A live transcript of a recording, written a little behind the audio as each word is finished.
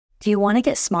Do you want to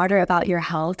get smarter about your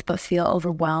health but feel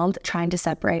overwhelmed trying to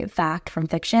separate fact from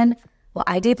fiction? Well,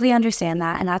 I deeply understand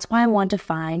that, and that's why I want to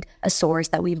find a source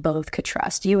that we both could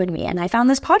trust, you and me. And I found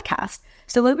this podcast.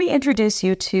 So let me introduce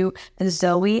you to the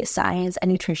Zoe Science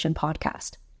and Nutrition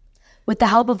podcast. With the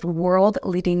help of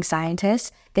world-leading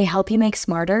scientists, they help you make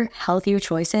smarter, healthier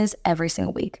choices every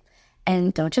single week.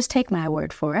 And don't just take my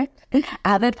word for it.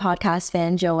 Avid podcast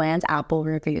fan Joanne's Apple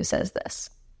review says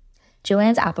this.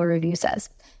 Joanne's Apple review says,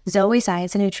 Zoe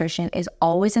Science and Nutrition is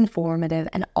always informative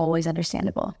and always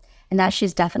understandable, and that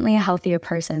she's definitely a healthier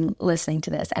person listening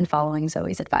to this and following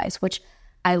Zoe's advice, which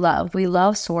I love. We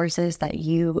love sources that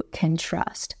you can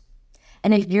trust.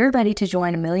 And if you're ready to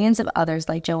join millions of others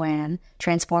like Joanne,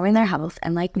 transforming their health,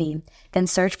 and like me, then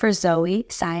search for Zoe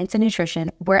Science and Nutrition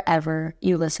wherever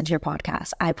you listen to your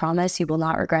podcast. I promise you will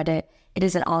not regret it. It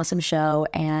is an awesome show,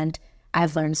 and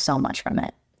I've learned so much from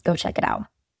it. Go check it out.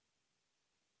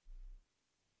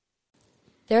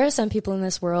 There are some people in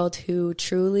this world who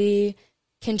truly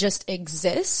can just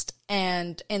exist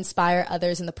and inspire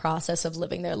others in the process of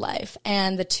living their life.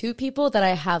 And the two people that I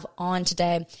have on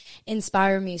today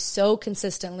inspire me so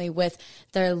consistently with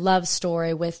their love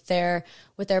story, with their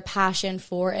passion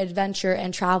for adventure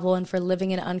and travel and for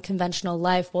living an unconventional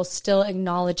life while still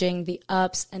acknowledging the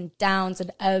ups and downs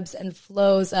and ebbs and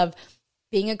flows of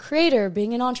being a creator,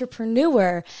 being an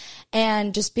entrepreneur,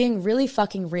 and just being really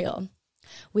fucking real.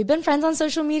 We've been friends on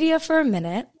social media for a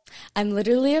minute. I'm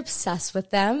literally obsessed with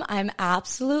them. I'm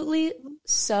absolutely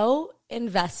so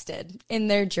invested in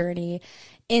their journey,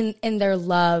 in their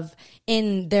love,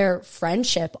 in their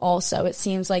friendship also. It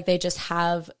seems like they just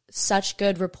have such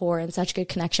good rapport and such good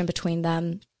connection between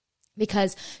them.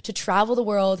 Because to travel the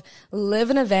world, live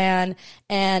in a van,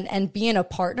 and be in a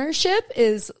partnership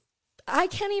is, I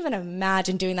can't even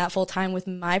imagine doing that full time with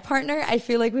my partner. I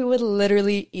feel like we would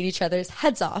literally eat each other's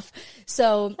heads off.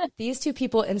 So these two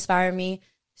people inspire me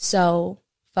so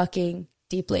fucking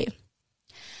deeply.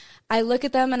 I look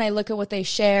at them and I look at what they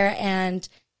share, and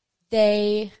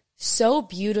they so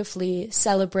beautifully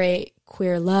celebrate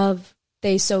queer love.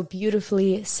 They so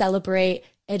beautifully celebrate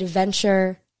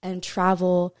adventure and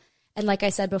travel. And like I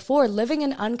said before, living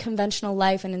an unconventional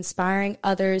life and inspiring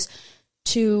others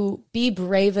to be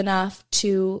brave enough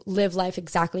to live life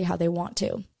exactly how they want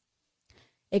to.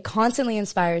 It constantly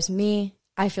inspires me.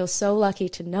 I feel so lucky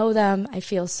to know them. I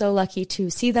feel so lucky to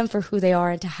see them for who they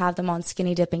are and to have them on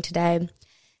Skinny Dipping today.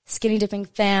 Skinny Dipping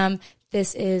fam,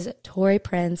 this is Tori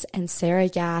Prince and Sarah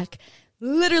Yak,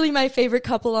 literally my favorite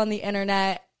couple on the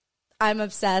internet. I'm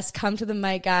obsessed. Come to the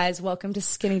mic, guys. Welcome to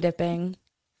Skinny Dipping.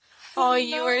 Oh,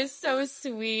 you are so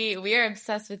sweet. We are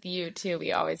obsessed with you, too.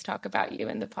 We always talk about you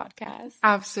in the podcast.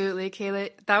 Absolutely, Kayla.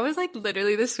 That was like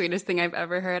literally the sweetest thing I've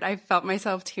ever heard. I felt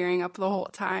myself tearing up the whole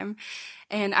time.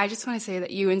 And I just want to say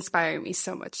that you inspire me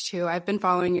so much too. I've been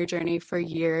following your journey for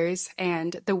years,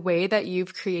 and the way that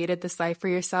you've created this life for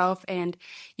yourself and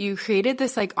you created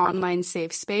this like online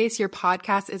safe space. Your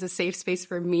podcast is a safe space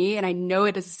for me, and I know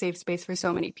it is a safe space for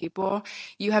so many people.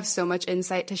 You have so much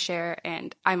insight to share,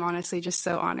 and I'm honestly just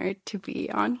so honored to be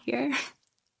on here.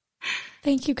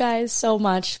 Thank you guys so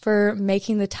much for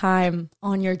making the time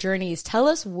on your journeys. Tell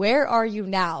us, where are you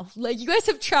now? Like, you guys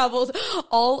have traveled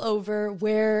all over.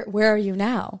 Where are you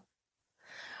now?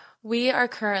 We are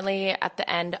currently at the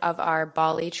end of our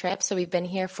Bali trip. So we've been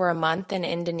here for a month in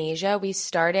Indonesia. We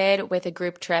started with a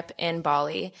group trip in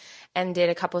Bali and did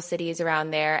a couple cities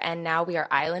around there. And now we are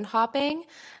island hopping.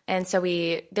 And so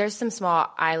there's some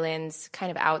small islands kind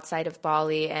of outside of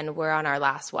Bali, and we're on our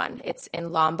last one. It's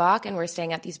in Lombok, and we're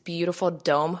staying at these beautiful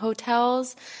dome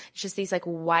hotels. It's just these like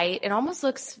white, it almost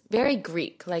looks very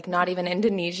Greek, like not even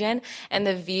Indonesian. And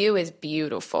the view is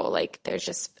beautiful. Like there's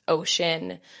just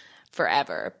ocean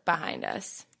forever behind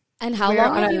us. And how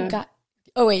long have you got?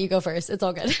 Oh, wait, you go first. It's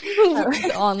all good.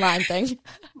 The online thing.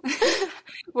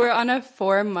 We're on a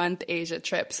 4-month Asia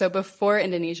trip. So before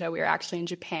Indonesia, we were actually in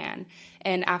Japan.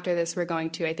 And after this, we're going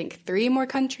to, I think, 3 more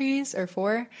countries or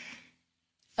 4.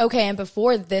 Okay, and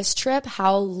before this trip,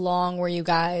 how long have you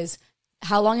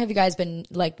guys been,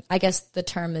 like, I guess the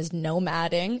term is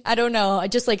nomading? I don't know.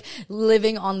 Just like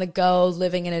living on the go,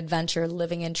 living in adventure,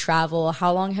 living in travel.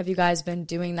 How long have you guys been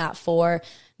doing that for?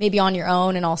 Maybe on your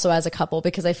own and also as a couple,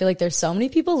 because I feel like there's so many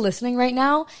people listening right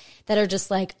now that are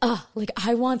just like, oh, like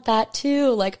I want that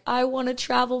too. Like I want to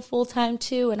travel full time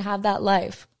too and have that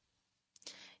life.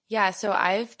 Yeah, so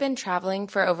I've been traveling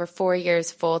for over 4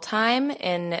 years full time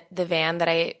in the van that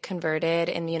I converted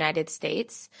in the United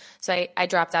States. So I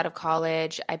dropped out of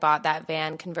college. I bought that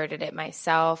van, converted it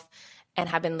myself, and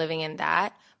have been living in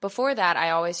that. Before that,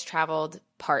 I always traveled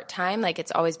part-time. Like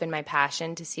it's always been my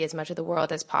passion to see as much of the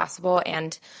world as possible.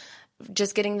 And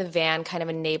just getting the van kind of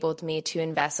enabled me to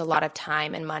invest a lot of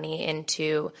time and money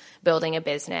into building a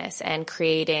business and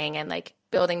creating and like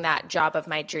building that job of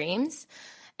my dreams.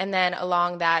 And then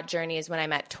along that journey is when I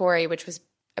met Tori, which was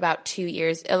about 2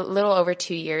 years, a little over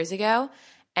 2 years ago.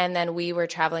 And then we were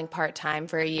traveling part-time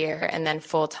for a year and then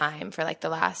full-time for like the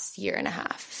last year and a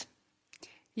half.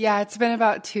 Yeah, it's been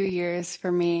about 2 years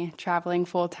for me traveling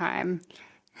full-time.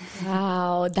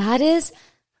 Wow, that is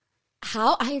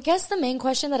how, I guess the main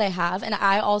question that I have, and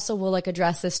I also will like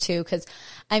address this too, because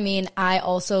I mean, I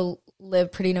also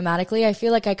live pretty nomadically. I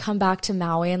feel like I come back to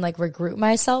Maui and like regroup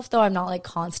myself, though I'm not like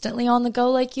constantly on the go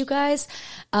like you guys.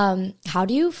 How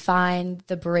do you find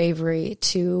the bravery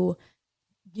to,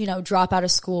 you know, drop out of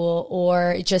school,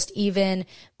 or just even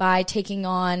by taking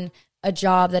on a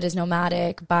job that is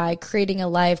nomadic, by creating a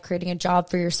life, creating a job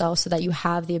for yourself so that you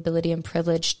have the ability and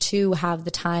privilege to have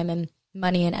the time and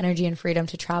money and energy and freedom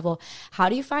to travel? How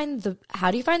do you find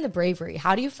the bravery?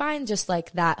 How do you find just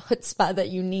like that chutzpah that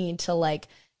you need to like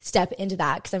step into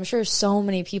that? Because I'm sure so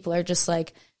many people are just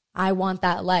like, I want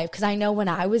that life. Because I know when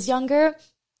I was younger,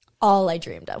 all I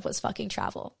dreamed of was fucking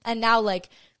travel. And now like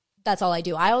that's all I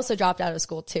do. I also dropped out of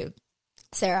school too.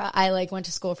 Sarah, I like went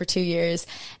to school for 2 years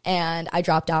and I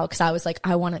dropped out because I was like,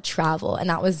 I want to travel. And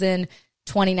that was in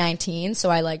 2019. So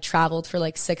I like traveled for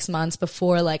like 6 months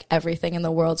before like everything in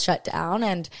the world shut down.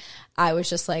 And I was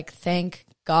just like, thank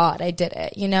God I did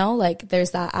it. You know, like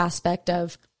there's that aspect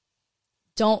of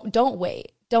don't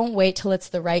wait. Don't wait till it's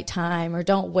the right time, or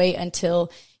don't wait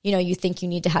until, you know, you think you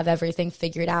need to have everything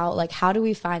figured out. Like, how do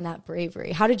we find that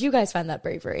bravery? How did you guys find that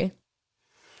bravery?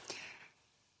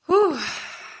 Whew.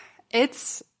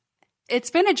 It's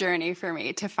been a journey for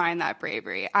me to find that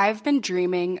bravery. I've been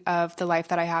dreaming of the life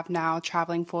that I have now,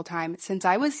 traveling full time, since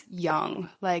I was young.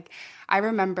 Like, I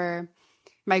remember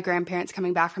my grandparents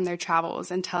coming back from their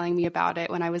travels and telling me about it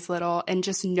when I was little, and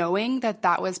just knowing that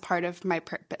that was part of my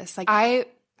purpose. Like, I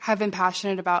have been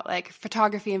passionate about like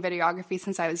photography and videography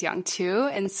since I was young too.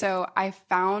 And so I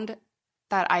found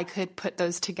that I could put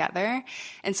those together.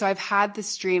 And so I've had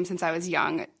this dream since I was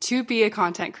young to be a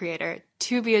content creator,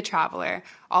 to be a traveler,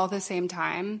 all at the same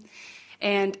time.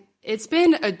 And it's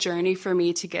been a journey for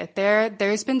me to get there.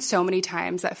 There's been so many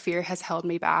times that fear has held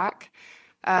me back,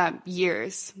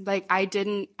 years. Like I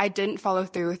didn't follow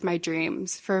through with my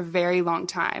dreams for a very long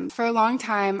time. For a long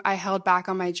time, I held back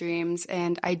on my dreams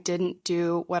and I didn't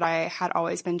do what I had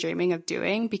always been dreaming of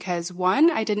doing because,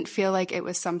 one, I didn't feel like it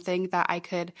was something that I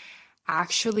could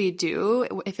actually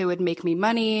do, if it would make me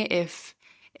money, if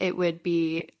it would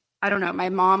be, I don't know. My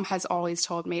mom has always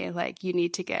told me like, you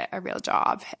need to get a real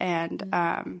job.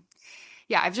 And,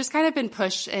 yeah, I've just kind of been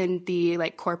pushed in the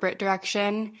like corporate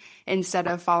direction instead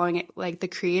of following it, like the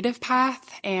creative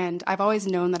path. And I've always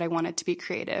known that I wanted to be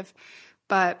creative,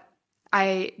 but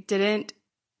I didn't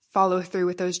follow through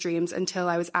with those dreams until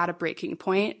I was at a breaking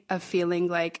point of feeling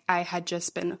like I had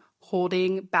just been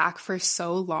holding back for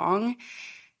so long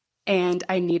and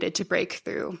I needed to break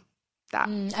through that.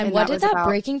 And what did that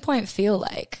breaking point feel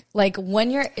like? Like when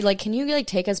you're like, can you like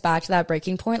take us back to that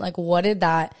breaking point? Like what did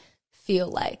that feel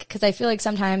like? Because I feel like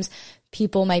sometimes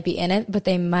people might be in it, but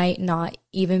they might not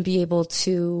even be able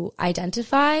to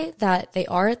identify that they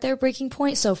are at their breaking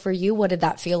point. So for you, what did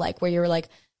that feel like where you were like,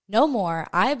 no more,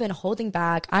 I've been holding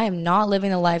back. I am not living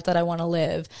the life that I want to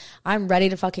live. I'm ready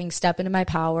to fucking step into my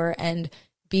power and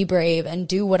be brave and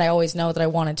do what I always know that I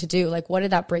wanted to do. Like, what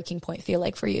did that breaking point feel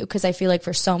like for you? Because I feel like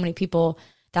for so many people,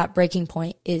 that breaking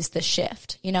point is the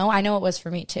shift. You know, I know it was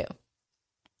for me too.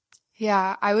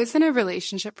 Yeah, I was in a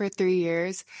relationship for 3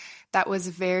 years that was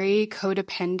very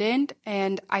codependent,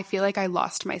 and I feel like I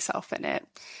lost myself in it.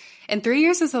 And 3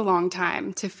 years is a long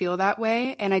time to feel that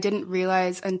way, and I didn't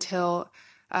realize until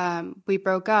we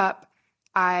broke up,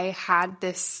 I had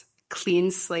this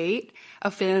clean slate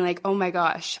of feeling like, oh my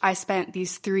gosh, I spent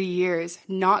these 3 years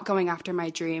not going after my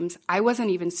dreams. I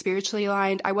wasn't even spiritually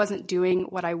aligned. I wasn't doing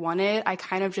what I wanted. I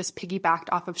kind of just piggybacked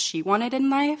off of she wanted in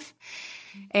life.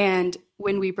 And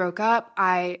when we broke up,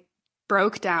 I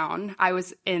broke down. I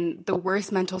was in the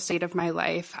worst mental state of my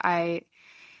life. I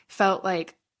felt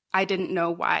like I didn't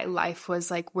know why life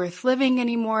was like worth living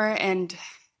anymore. And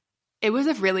it was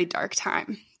a really dark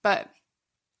time. But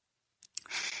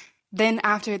then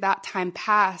after that time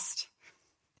passed,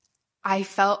 I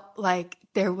felt like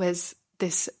there was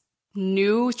this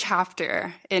new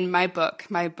chapter in my book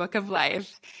of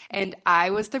life. And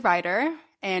I was the writer,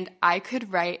 and I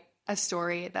could write a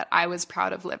story that I was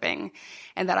proud of living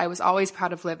and that I was always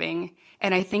proud of living.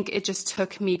 And I think it just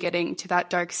took me getting to that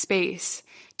dark space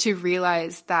to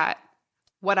realize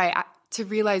what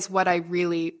I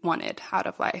really wanted out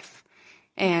of life.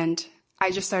 And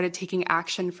I just started taking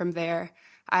action from there.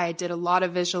 I did a lot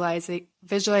of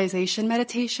visualization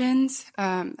meditations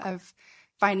of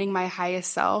finding my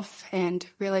highest self and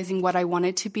realizing what I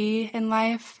wanted to be in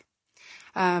life.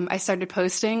 I started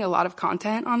posting a lot of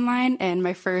content online, and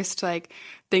my first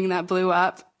thing that blew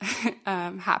up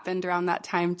happened around that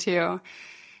time too.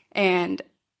 And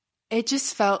it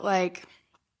just felt like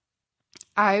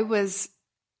I was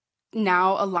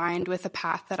now aligned with a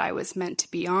path that I was meant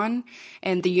to be on.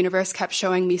 And the universe kept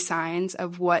showing me signs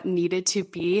of what needed to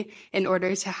be in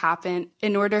order to happen,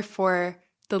 in order for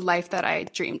the life that I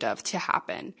dreamed of to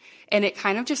happen. And it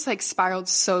kind of just spiraled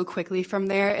so quickly from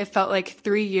there. It felt like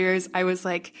 3 years I was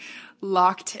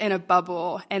locked in a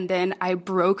bubble, and then I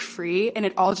broke free, and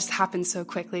it all just happened so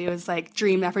quickly. It was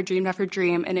dream after dream after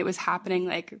dream, and it was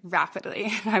happening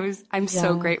rapidly. I'm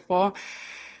so grateful.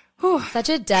 Whew. Such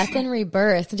a death and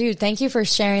rebirth. Dude, thank you for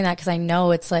sharing that, because I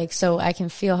know it's so I can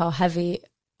feel how heavy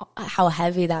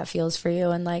that feels for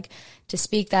you. And to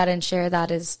speak that and share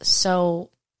that is so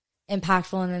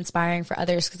impactful and inspiring for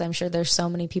others, because I'm sure there's so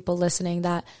many people listening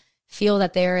that feel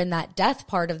that they're in that death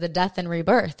part of the death and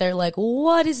rebirth. They're like,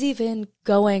 what is even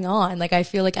going on? I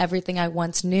feel like everything I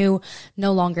once knew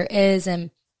no longer is.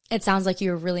 And it sounds like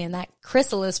you were really in that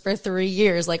chrysalis for 3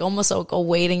 years, almost a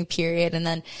waiting period. And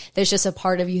then there's just a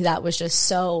part of you that was just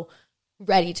so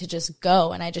ready to just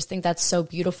go. And I just think that's so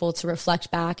beautiful to reflect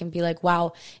back and be like,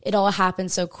 wow, it all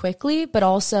happened so quickly, but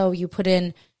also you put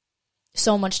in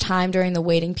so much time during the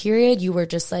waiting period. You were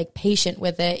just patient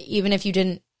with it. Even if you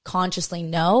didn't consciously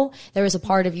know, there was a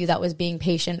part of you that was being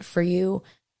patient for you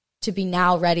to be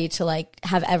now ready to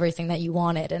have everything that you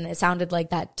wanted. And it sounded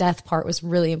like that death part was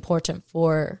really important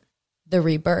for the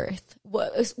rebirth.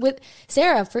 With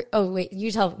Sarah,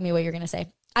 you tell me what you're going to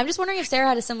say. I'm just wondering if Sarah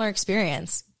had a similar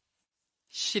experience.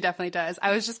 She definitely does.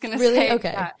 I was just going to really? say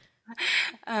Okay. that.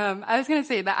 I was going to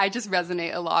say that I just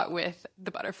resonate a lot with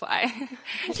the butterfly.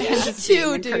 Me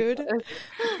too, dude.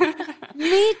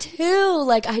 Me too.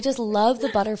 I just love the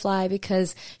butterfly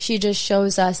because she just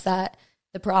shows us that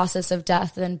the process of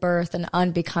death and birth and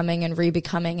unbecoming and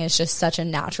rebecoming is just such a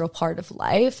natural part of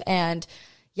life. And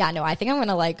yeah, no, I think I'm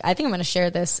going to share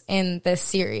this in this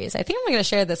series. I think I'm going to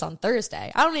share this on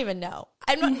Thursday. I don't even know.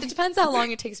 It depends how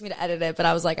long it takes me to edit it, but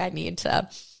I was like, I need to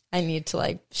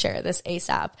share this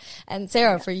ASAP. And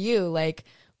Sarah, for you,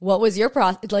 what was your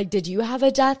process? Did you have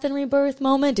a death and rebirth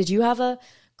moment? Did you have a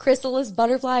chrysalis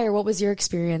butterfly, or what was your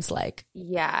experience like?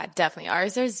 Yeah, definitely.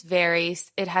 Ours is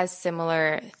it has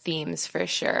similar themes for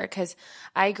sure. Cause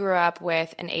I grew up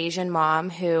with an Asian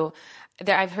mom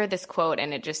I've heard this quote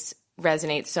and it just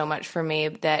resonates so much for me,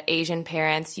 that Asian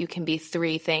parents, you can be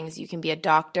 3 things. You can be a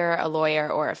doctor, a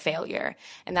lawyer, or a failure.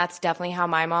 And that's definitely how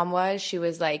my mom was. She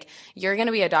was like, you're going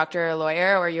to be a doctor or a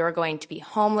lawyer, or you're going to be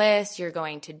homeless. You're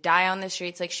going to die on the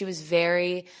streets. She was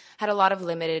had a lot of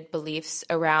limited beliefs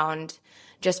around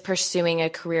just pursuing a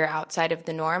career outside of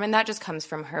the norm. And that just comes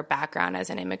from her background as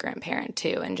an immigrant parent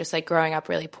too. And just growing up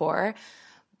really poor.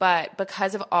 But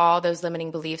because of all those limiting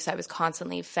beliefs I was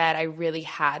constantly fed, I really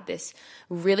had this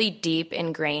really deep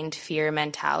ingrained fear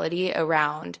mentality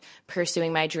around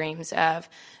pursuing my dreams of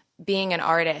being an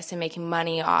artist and making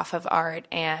money off of art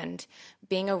and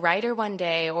being a writer one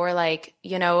day, or a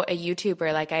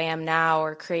YouTuber like I am now,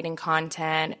 or creating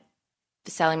content,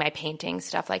 selling my paintings,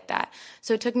 stuff like that.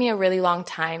 So it took me a really long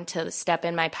time to step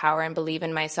in my power and believe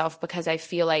in myself, because I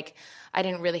feel like I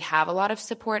didn't really have a lot of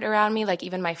support around me.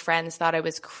 Even my friends thought I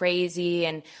was crazy,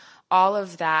 and all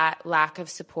of that lack of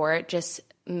support just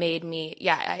made me,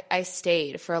 I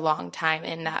stayed for a long time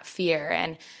in that fear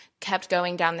and kept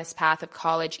going down this path of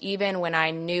college, even when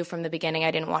I knew from the beginning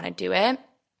I didn't want to do it.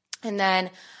 And then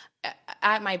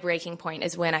at my breaking point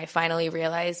is when I finally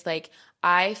realized,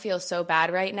 I feel so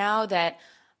bad right now that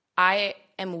I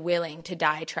am willing to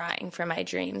die trying for my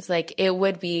dreams. It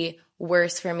would be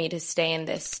worse for me to stay in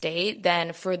this state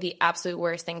than for the absolute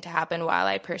worst thing to happen while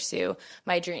I pursue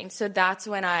my dreams. So that's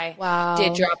when I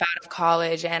did drop out of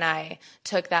college and I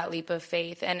took that leap of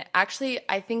faith. And actually,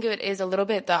 I think it is a little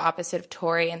bit the opposite of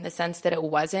Tori, in the sense that it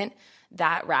wasn't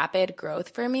that rapid growth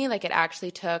for me. It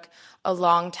actually took a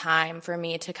long time for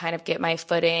me to kind of get my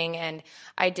footing. And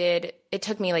it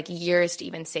took me years to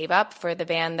even save up for the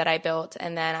band that I built.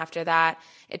 And then after that,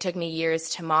 it took me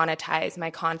years to monetize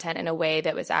my content in a way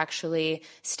that was actually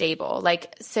stable.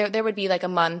 So there would be a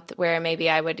month where maybe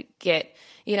I would get,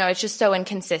 it's just so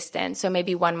inconsistent. So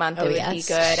maybe one month it would be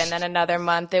good, and then another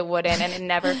month it wouldn't. And it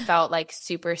never felt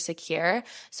super secure.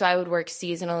 So I would work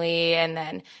seasonally and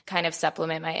then kind of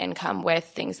supplement my income with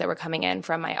things that were coming in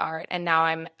from my art. And now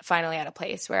I'm finally at a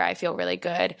place where I feel really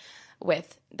good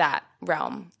with that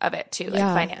realm of it too,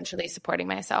 financially supporting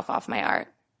myself off my art.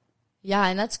 Yeah,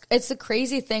 and it's the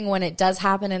crazy thing when it does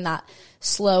happen in that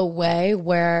slow way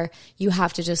where you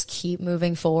have to just keep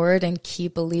moving forward and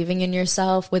keep believing in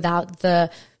yourself without the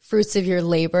fruits of your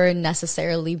labor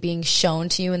necessarily being shown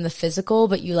to you in the physical,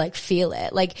 but you like feel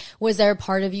it. Like, was there a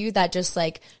part of you that just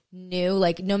like knew,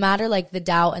 like no matter like the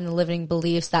doubt and the limiting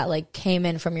beliefs that like came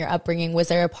in from your upbringing, was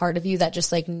there a part of you that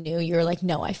just like knew you were like,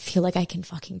 no, I feel like I can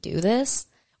fucking do this?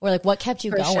 Or like what kept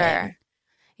you For going? sure.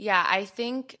 Yeah, I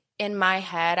think in my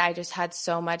head, I just had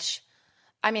so much.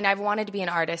 I mean, I've wanted to be an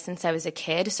artist since I was a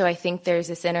kid. So I think there's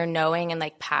this inner knowing and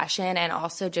like passion, and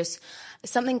also just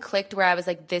something clicked where I was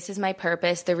like, this is my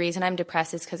purpose. The reason I'm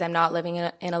depressed is because I'm not living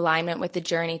in alignment with the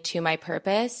journey to my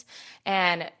purpose.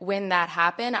 And when that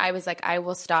happened, I was like, I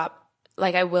will stop.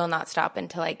 Like, I will not stop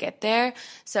until I get there.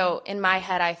 So in my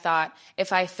head, I thought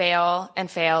if I fail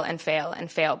and fail and fail and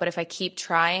fail, but if I keep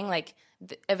trying, like,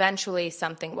 eventually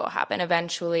something will happen.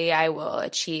 Eventually I will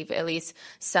achieve at least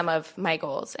some of my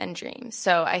goals and dreams.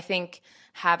 So I think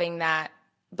having that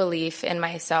belief in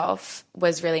myself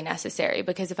was really necessary,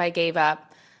 because if I gave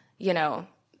up, you know,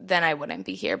 then I wouldn't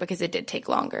be here, because it did take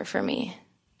longer for me.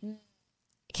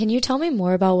 Can you tell me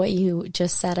more about what you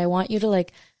just said? I want you to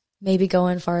like maybe go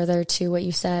in farther to what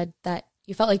you said, that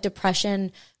you felt like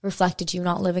depression reflected you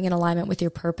not living in alignment with your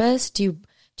purpose. Do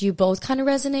you both kind of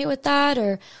resonate with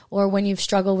that? Or when you've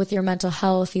struggled with your mental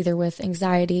health, either with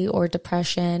anxiety or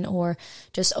depression or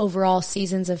just overall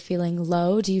seasons of feeling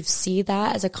low, do you see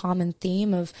that as a common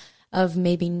theme of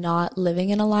maybe not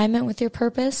living in alignment with your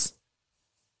purpose?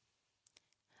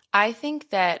 I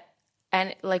think that,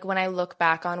 and like when I look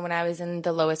back on when I was in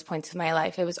the lowest points of my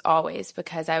life, it was always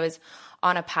because I was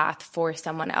on a path for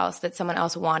someone else, that someone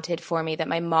else wanted for me, that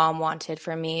my mom wanted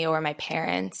for me or my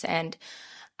parents. And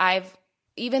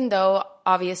even though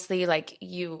obviously like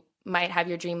you might have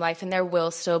your dream life and there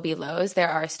will still be lows, there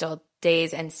are still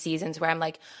days and seasons where I'm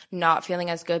like not feeling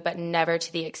as good, but never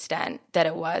to the extent that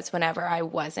it was whenever I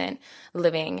wasn't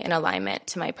living in alignment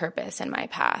to my purpose and my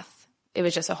path. It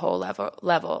was just a whole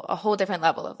a whole different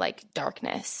level of like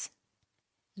darkness.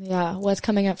 Yeah. What's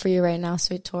coming up for you right now,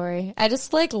 sweet Tori? I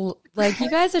just like you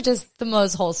guys are just the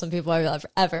most wholesome people I've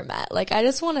ever met. Like, I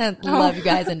just want to love you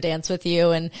guys and dance with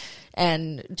you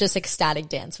and just ecstatic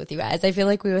dance with you guys. I feel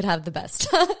like we would have the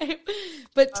best time.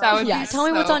 But yeah, tell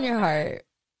me what's on your heart.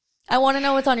 I want to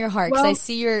know what's on your heart, because I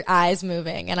see your eyes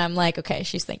moving and I'm like, okay,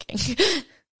 she's thinking.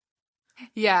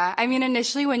 Yeah. I mean,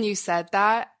 initially when you said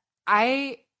that,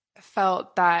 I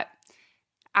felt that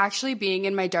actually being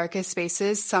in my darkest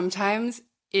spaces sometimes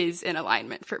is in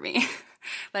alignment for me.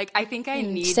 Like, I think I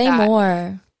need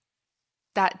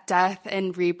that death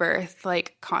and rebirth,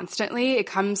 like constantly. It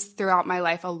comes throughout my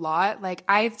life a lot. Like,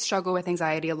 I struggle with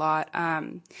anxiety a lot.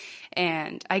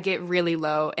 And I get really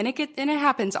low, and it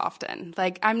happens often.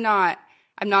 Like, I'm not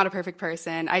a perfect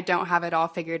person. I don't have it all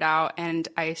figured out. And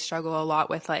I struggle a lot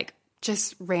with like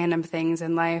just random things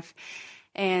in life.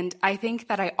 And I think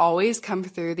that I always come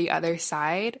through the other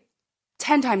side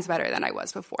 10 times better than I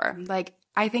was before. Like,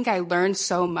 I think I learned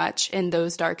so much in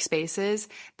those dark spaces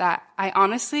that I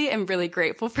honestly am really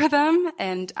grateful for them.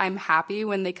 And I'm happy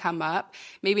when they come up,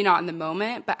 maybe not in the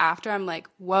moment, but after, I'm like,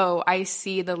 whoa, I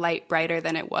see the light brighter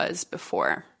than it was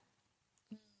before.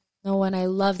 Oh, and I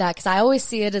love that, because I always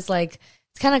see it as like,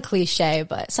 it's kind of cliche,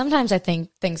 but sometimes I think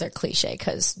things are cliche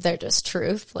because they're just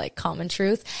truth, like common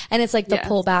truth. And it's like the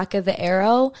pull back of the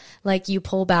arrow, like you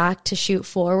pull back to shoot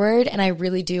forward. And I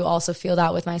really do also feel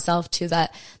that with myself too,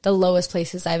 that the lowest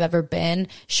places I've ever been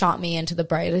shot me into the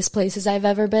brightest places I've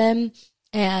ever been.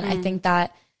 And I think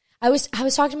that I was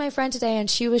talking to my friend today, and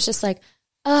she was just like,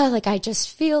 oh, like I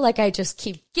just feel like I just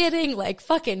keep getting like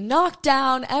fucking knocked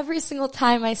down every single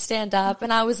time I stand up.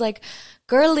 And I was like,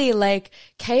 girly, like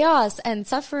chaos and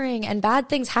suffering and bad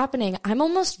things happening, I'm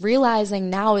almost realizing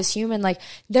now as human, like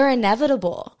they're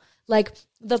inevitable. Like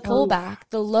the pullback,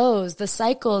 the lows, the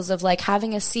cycles of like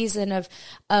having a season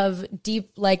of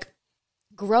deep like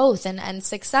growth and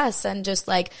success and just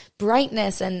like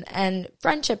brightness and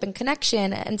friendship and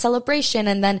connection and celebration,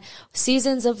 and then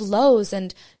seasons of lows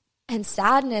and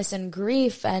sadness and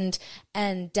grief and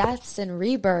deaths and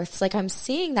rebirths. Like I'm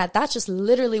seeing that that's just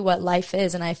literally what life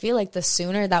is. And I feel like the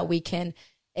sooner that we can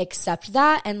accept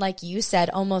that, and like you said,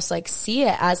 almost like see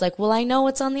it as like, well, I know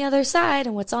what's on the other side,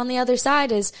 and what's on the other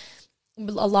side is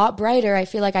a lot brighter. I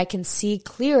feel like I can see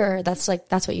clearer. That's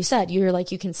what you said. You're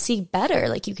like, you can see better.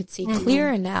 Like you can see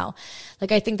clearer now.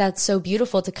 Like, I think that's so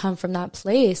beautiful to come from that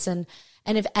place. And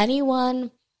if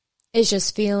anyone is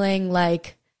just feeling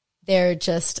like they're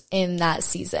just in that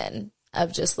season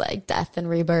of just like death and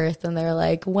rebirth, and they're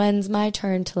like, when's my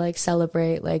turn to like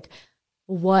celebrate? Like,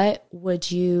 what would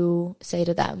you say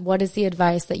to them? What is the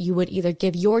advice that you would either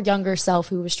give your younger self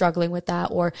who was struggling with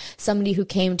that, or somebody who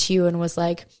came to you and was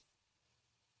like,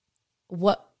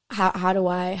 how do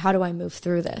I move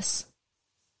through this?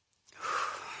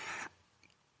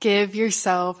 Give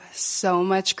yourself so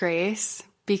much grace,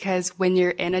 because when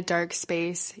you're in a dark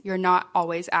space, you're not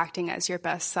always acting as your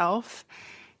best self.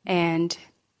 And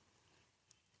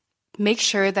make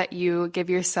sure that you give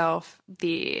yourself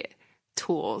the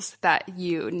tools that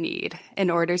you need in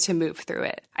order to move through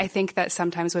it. I think that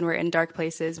sometimes when we're in dark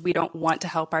places, we don't want to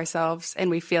help ourselves,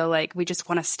 and we feel like we just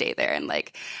want to stay there. And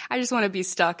like, I just want to be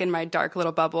stuck in my dark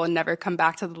little bubble and never come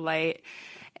back to the light.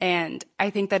 And I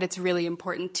think that it's really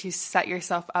important to set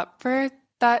yourself up for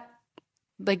that,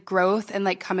 like, growth and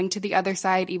like coming to the other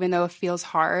side, even though it feels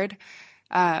hard.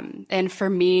 And for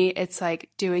me, it's like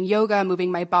doing yoga,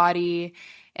 moving my body,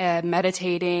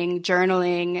 meditating,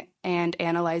 journaling, and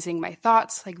analyzing my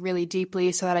thoughts like really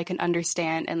deeply so that I can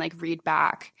understand and like read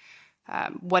back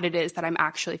what it is that I'm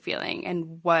actually feeling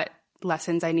and what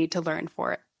lessons I need to learn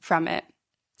from it.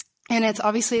 And it's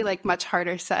obviously like much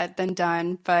harder said than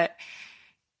done, but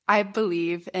I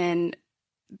believe in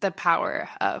the power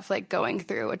of like going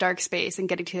through a dark space and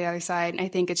getting to the other side. And I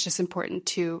think it's just important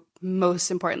to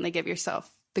most importantly give yourself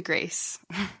the grace.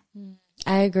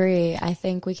 I agree. I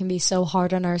think we can be so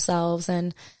hard on ourselves,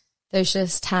 and there's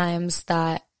just times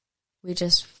that we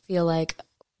just feel like,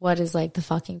 what is like the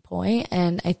fucking point?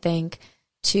 And I think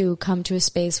to come to a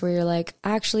space where you're like,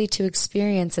 actually to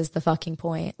experience is the fucking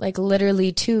point. Like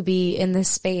literally to be in this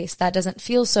space that doesn't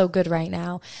feel so good right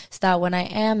now, so that when I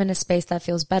am in a space that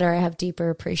feels better, I have deeper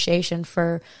appreciation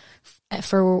for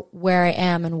where I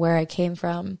am and where I came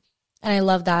from. And I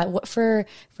love that. What for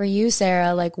you,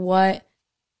 Sarah, like what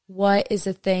is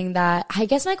the thing that, I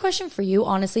guess my question for you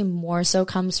honestly more so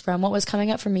comes from what was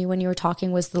coming up for me when you were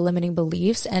talking was the limiting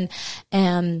beliefs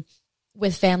and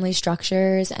with family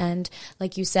structures, and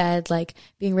like you said, like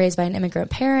being raised by an immigrant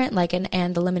parent, like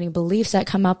and the limiting beliefs that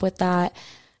come up with that.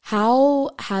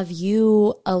 How have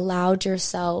you allowed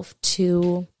yourself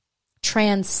to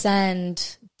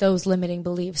transcend those limiting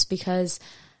beliefs? Because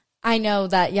I know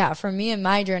that, yeah, for me in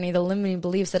my journey, the limiting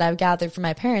beliefs that I've gathered from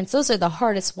my parents, those are the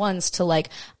hardest ones to like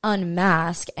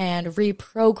unmask and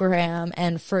reprogram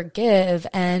and forgive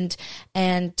and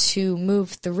to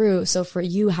move through. So for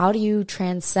you, how do you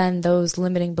transcend those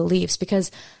limiting beliefs?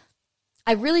 Because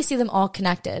I really see them all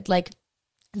connected, like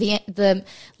the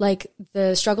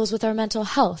struggles with our mental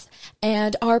health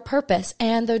and our purpose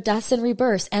and the deaths and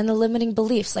rebirths and the limiting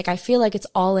beliefs. Like I feel like it's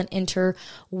all an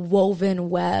interwoven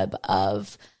web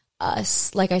of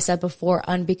us, like I said before,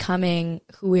 unbecoming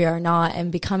who we are not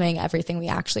and becoming everything we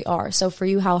actually are. So for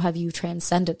you, how have you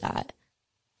transcended that?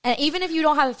 And even if you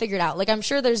don't have it figured out, like I'm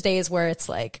sure there's days where it's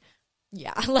like,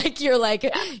 yeah, like you're like,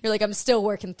 I'm still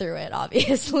working through it,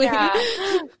 obviously. Yeah,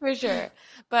 for sure.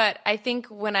 But I think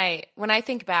when I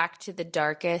think back to the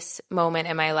darkest moment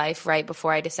in my life, right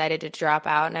before I decided to drop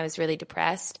out and I was really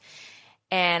depressed,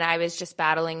 and I was just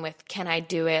battling with, can I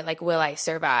do it? Like, will I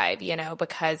survive? You know,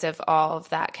 because of all of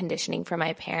that conditioning from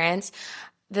my parents.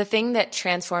 The thing that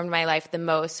transformed my life the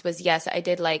most was, yes, I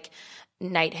did like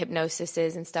night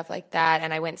hypnosises and stuff like that.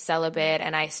 And I went celibate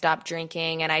and I stopped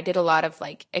drinking and I did a lot of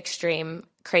like extreme,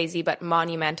 crazy, but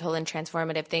monumental and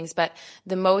transformative things. But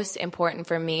the most important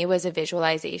for me was a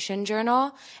visualization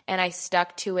journal. And I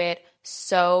stuck to it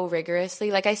so rigorously.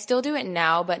 Like I still do it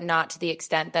now, but not to the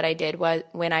extent that I did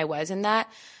when I was in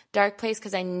that dark place,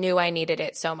 because I knew I needed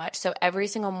it so much. So every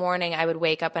single morning I would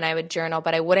wake up and I would journal,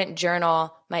 but I wouldn't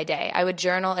journal my day. I would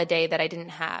journal a day that I didn't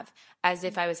have, as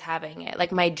if I was having it,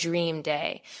 like my dream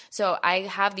day. So I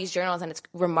have these journals, and it's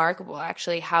remarkable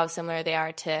actually how similar they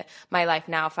are to my life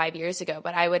now 5 years ago.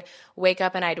 But I would wake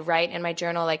up and I'd write in my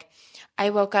journal, like, I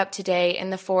woke up today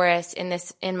in the forest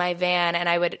in my van, and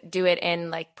I would do it in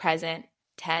like present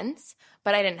tense,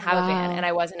 but I didn't have a van and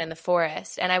I wasn't in the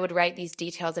forest. And I would write these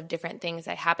details of different things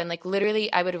that happened. Like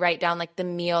literally I would write down like the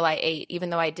meal I ate,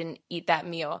 even though I didn't eat that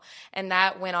meal. And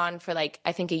that went on for like,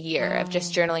 I think a year of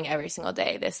just journaling every single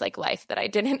day, this like life that I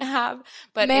didn't have.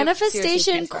 But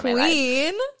manifestation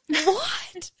queen.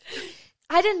 What?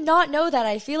 I did not know that.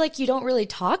 I feel like you don't really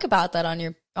talk about that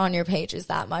on your pages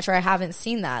that much, or I haven't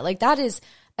seen that. Like that is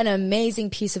an amazing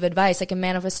piece of advice, like a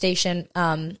manifestation.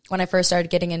 When I first started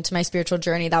getting into my spiritual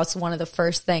journey, that was one of the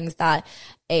first things that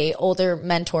a older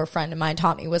mentor friend of mine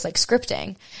taught me, was like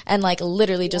scripting and like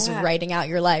literally just writing out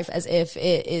your life as if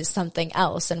it is something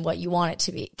else and what you want it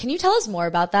to be. Can you tell us more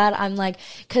about that? I'm like,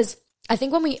 'cause I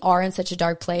think when we are in such a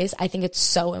dark place, I think it's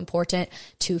so important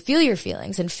to feel your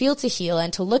feelings and feel to heal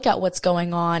and to look at what's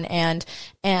going on and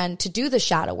to do the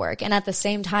shadow work. And at the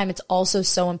same time, it's also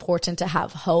so important to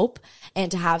have hope and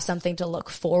to have something to look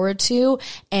forward to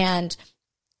and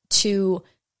to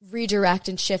redirect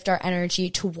and shift our energy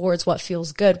towards what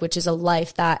feels good, which is a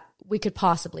life that we could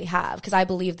possibly have. Because I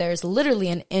believe there's literally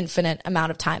an infinite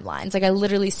amount of timelines. Like I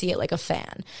literally see it like a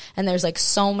fan, and there's like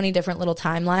so many different little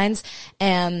timelines,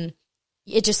 and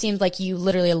it just seems like you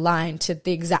literally aligned to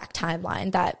the exact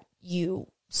timeline that you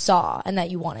saw and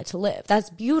that you wanted to live. That's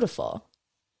beautiful.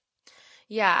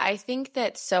 Yeah, I think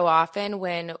that so often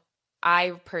when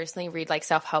I personally read like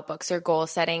self-help books or goal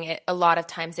setting, a lot of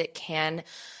times it can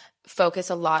focus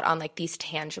a lot on like these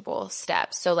tangible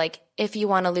steps. So like if you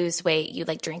want to lose weight, you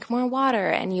like drink more water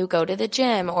and you go to the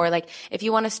gym, or like if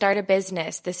you want to start a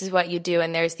business, this is what you do.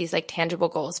 And there's these like tangible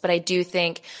goals. But I do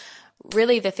think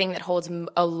really the thing that holds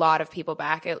a lot of people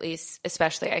back, at least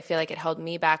especially I feel like it held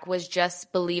me back, was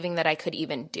just believing that I could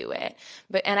even do it.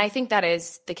 And I think that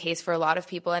is the case for a lot of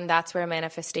people, and that's where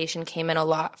manifestation came in a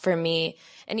lot for me.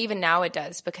 And even now it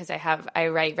does, because I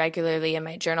write regularly in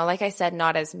my journal. Like I said,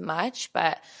 not as much,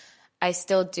 but I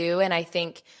still do. And I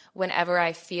think whenever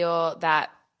I feel that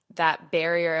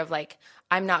barrier of like,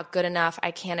 I'm not good enough,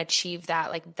 I can't achieve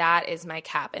that, like that is my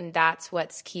cap. And that's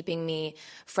what's keeping me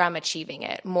from achieving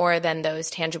it more than those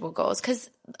tangible goals. Because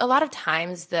a lot of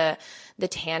times the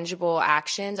tangible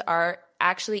actions are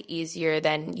actually easier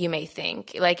than you may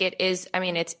think. Like it is, I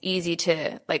mean, it's easy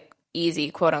to like, easy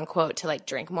quote unquote to like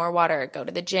drink more water, go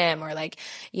to the gym, or like,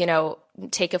 you know,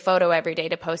 take a photo every day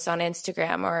to post on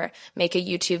Instagram or make a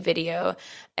YouTube video.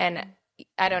 And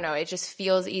I don't know, it just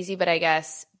feels easy, but I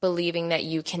guess believing that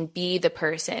you can be the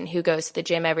person who goes to the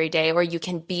gym every day, or you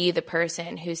can be the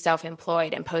person who's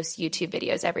self-employed and posts YouTube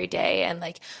videos every day and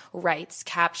like writes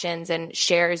captions and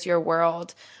shares your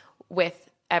world with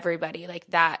everybody, like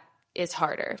that is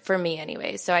harder for me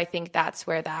anyways. So I think that's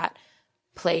where that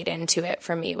played into it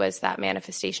for me, was that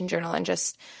manifestation journal and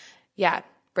just, yeah,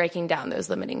 breaking down those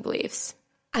limiting beliefs.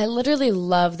 I literally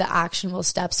love the actionable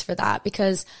steps for that,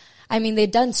 because I mean,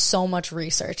 they've done so much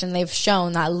research and they've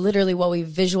shown that literally what we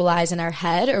visualize in our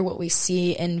head or what we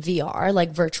see in VR,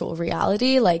 like virtual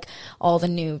reality, like all the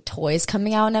new toys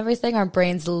coming out and everything, our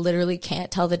brains literally can't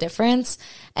tell the difference.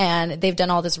 And they've done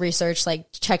all this research, like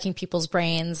checking people's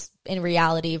brains in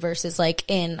reality versus like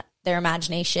in their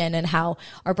imagination, and how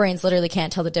our brains literally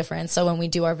can't tell the difference. So when we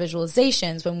do our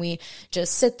visualizations, when we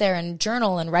just sit there and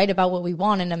journal and write about what we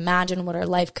want and imagine what our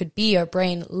life could be, our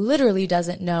brain literally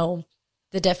doesn't know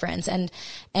the difference.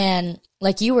 And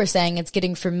like you were saying, it's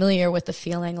getting familiar with the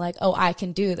feeling like, oh, I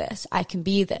can do this, I can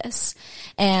be this.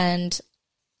 And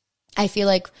I feel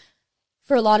like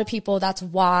for a lot of people, that's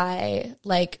why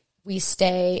like we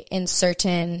stay in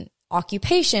certain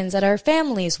occupations that our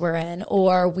families were in,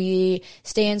 or we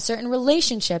stay in certain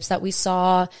relationships that we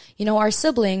saw, you know, our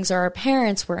siblings or our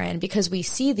parents were in, because we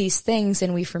see these things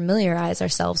and we familiarize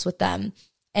ourselves with them.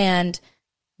 And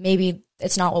maybe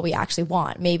it's not what we actually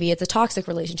want. Maybe it's a toxic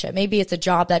relationship. Maybe it's a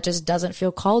job that just doesn't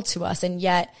feel called to us. And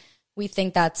yet we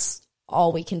think that's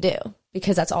all we can do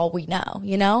because that's all we know,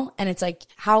 you know? And it's like,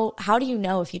 how do you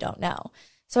know if you don't know?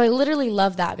 So I literally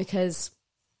love that, because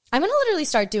I'm going to literally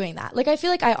start doing that. Like, I feel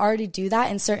like I already do that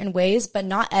in certain ways, but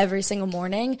not every single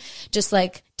morning. Just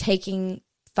like taking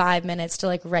 5 minutes to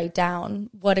like write down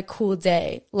what a cool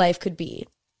day life could be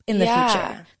in the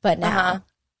future. But now.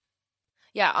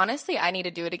 Yeah, honestly, I need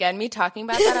to do it again. Me talking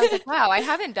about that, I was like, wow, I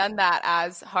haven't done that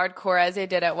as hardcore as I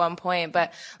did at one point.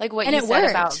 But like what you said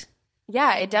about,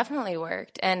 yeah, it definitely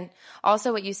worked. And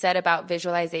also what you said about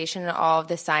visualization and all of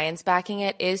the science backing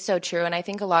it is so true. And I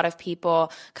think a lot of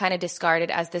people kind of discard it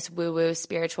as this woo-woo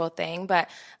spiritual thing. But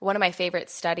one of my favorite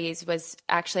studies was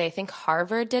actually, I think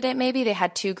Harvard did it maybe. They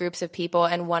had 2 groups of people,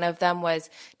 and one of them was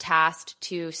tasked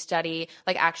to study,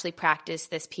 like actually practice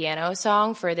this piano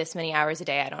song for this many hours a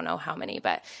day. I don't know how many,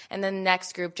 but, and then the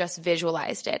next group just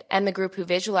visualized it. And the group who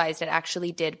visualized it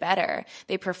actually did better.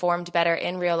 They performed better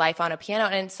in real life on a piano.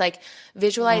 And it's like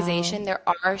visualization, there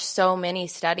are so many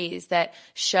studies that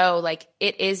show like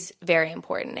it is very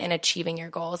important in achieving your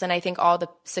goals. And I think all the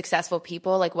successful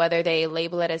people, like whether they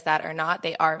label it as that or not,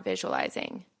 they are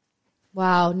visualizing.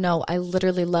 Wow. No, I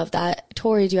literally love that.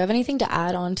 Tori, do you have anything to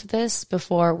add on to this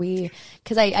before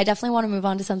because I definitely want to move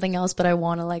on to something else, but I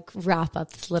want to like wrap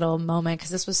up this little moment,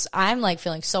 because I'm like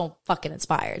feeling so fucking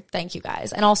inspired. Thank you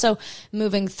guys. And also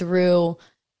moving through,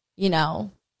 you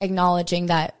know, acknowledging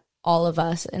that all of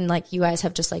us and like you guys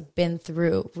have just like been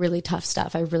through really tough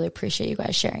stuff. I really appreciate you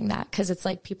guys sharing that, because it's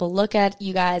like people look at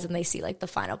you guys and they see like the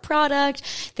final product,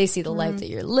 they see the life that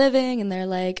you're living, and they're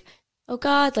like, oh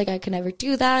God, like I can never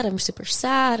do that. I'm super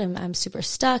sad. I'm super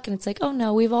stuck. And it's like, oh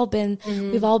no, we've all been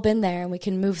there, and we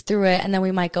can move through it. And then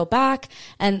we might go back,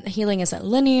 and healing isn't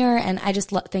linear. And I just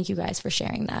thank you guys for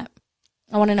sharing that.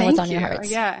 I want to know what's on your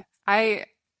hearts. Yeah. I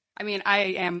mean,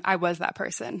 I was that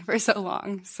person for so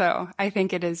long. So I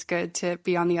think it is good to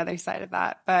be on the other side of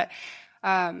that. But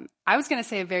I was going to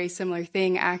say a very similar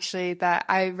thing, actually, that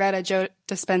I read a Joe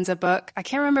Dispenza book. I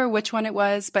can't remember which one it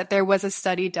was, but there was a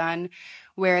study done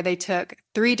where they took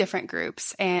 3 different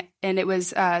groups, and it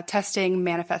was testing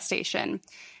manifestation.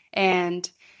 And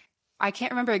I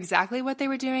can't remember exactly what they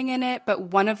were doing in it, but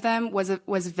one of them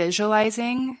was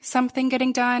visualizing something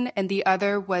getting done, and the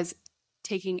other was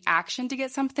taking action to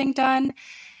get something done.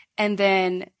 And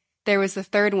then there was the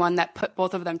third one that put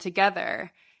both of them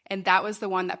together. And that was the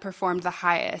one that performed the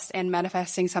highest and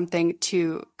manifesting something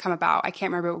to come about. I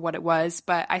can't remember what it was,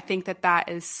 but I think that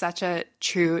is such a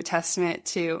true testament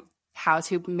to how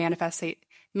to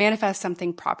manifest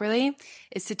something properly,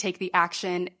 is to take the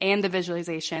action and the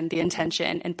visualization, the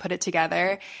intention, and put it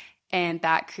together. And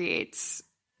that creates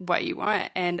what you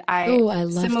want. And I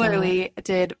similarly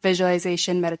did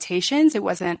visualization meditations. It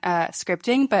wasn't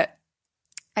scripting, but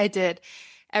I did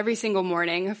every single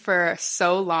morning for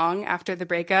so long after the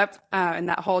breakup, in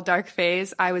that whole dark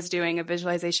phase. I was doing a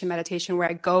visualization meditation where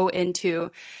I go into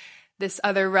this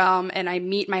other realm and I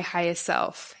meet my highest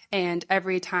self. And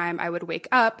every time I would wake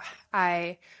up,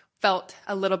 I felt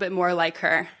a little bit more like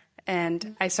her,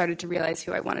 and I started to realize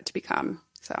who I wanted to become.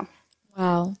 So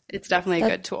wow, it's definitely a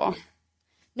good tool.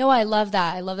 No, I love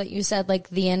that. I love that you said like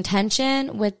the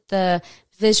intention with the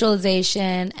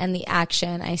visualization and the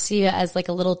action. I see it as like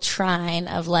a little trine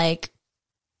of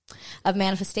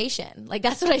manifestation. Like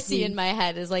that's what I see in my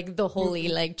head, is like the holy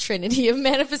like trinity of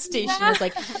manifestation is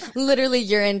like literally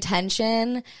your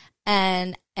intention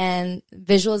and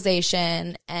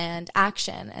visualization and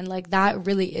action. And like that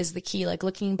really is the key. Like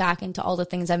looking back into all the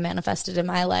things I've manifested in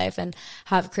my life and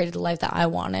have created the life that I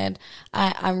wanted,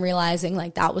 I'm realizing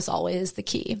like that was always the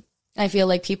key. I feel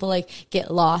like people like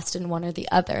get lost in one or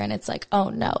the other, and it's like, oh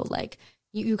no, like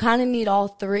you kind of need all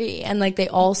 3, and like they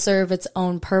all serve its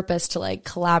own purpose to like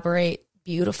collaborate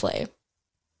beautifully.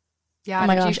 Yeah.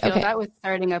 Did you feel that with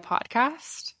starting a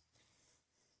podcast?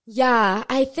 Yeah,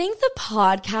 I think the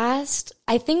podcast,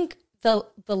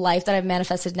 the life that I've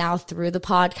manifested now through the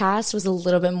podcast was a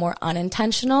little bit more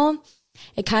unintentional.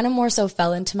 It kind of more so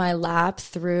fell into my lap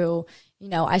through,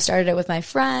 I started it with my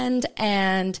friend,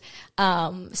 and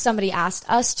somebody asked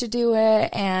us to do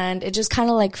it, and it just kind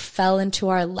of like fell into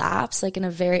our laps like in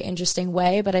a very interesting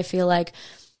way. But I feel like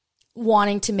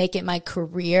wanting to make it my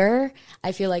career,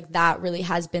 I feel like that really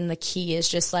has been the key, is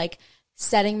just like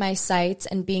setting my sights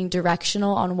and being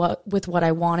directional on what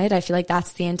I wanted. I feel like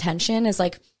that's the intention, is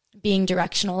like being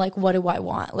directional. Like, what do I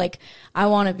want? Like, I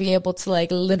want to be able to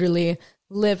like literally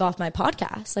live off my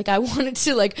podcast. Like I want it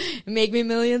to like make me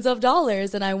millions of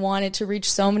dollars, and I want it to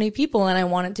reach so many people, and I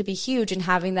want it to be huge, and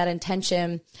having that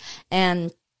intention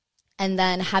and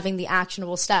then having the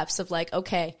actionable steps of like,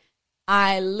 okay,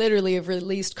 I literally have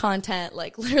released content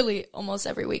like literally almost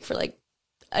every week for like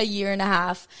a year and a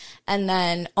half, and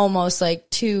then almost like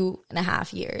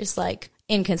 2.5 years, like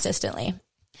inconsistently.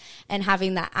 And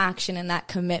having that action and that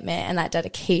commitment and that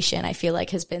dedication, I feel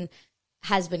like has been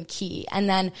key. And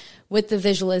then with the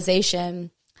visualization,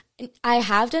 I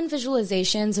have done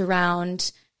visualizations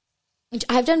around,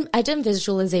 I've done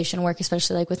visualization work,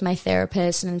 especially like with my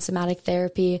therapist and in somatic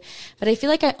therapy, but I feel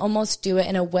like I almost do it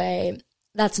in a way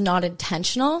that's not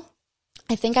intentional.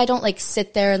 I think I don't like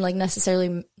sit there and like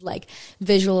necessarily like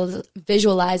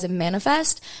visualize and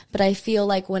manifest, but I feel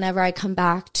like whenever I come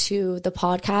back to the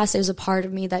podcast, there's a part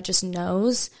of me that just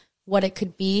knows what it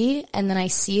could be, and then I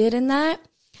see it in that.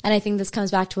 And I think this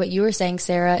comes back to what you were saying,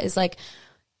 Sarah, is like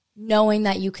knowing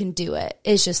that you can do it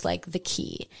is just like the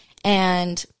key.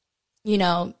 And,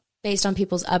 based on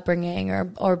people's upbringing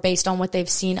or based on what they've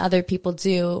seen other people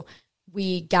do,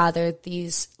 we gather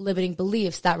these limiting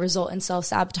beliefs that result in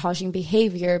self-sabotaging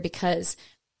behavior, because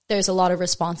there's a lot of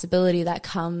responsibility that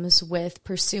comes with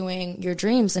pursuing your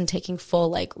dreams and taking full,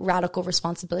 like, radical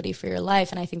responsibility for your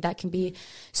life. And I think that can be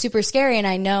super scary. And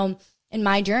I know in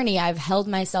my journey, I've held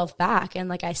myself back, and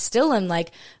like I still am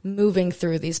like moving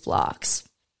through these blocks.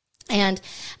 And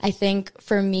I think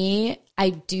for me, I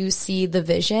do see the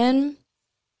vision,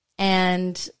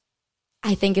 and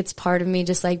I think it's part of me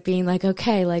just like being like,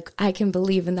 okay, like I can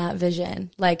believe in that vision.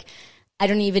 Like I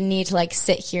don't even need to like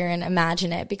sit here and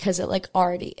imagine it, because it like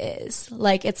already is.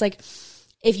 Like it's like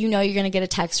if you know you're going to get a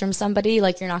text from somebody,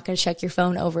 like you're not going to check your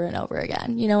phone over and over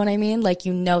again. You know what I mean? Like,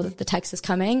 you know that the text is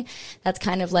coming. That's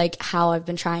kind of like how I've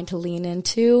been trying to lean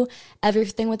into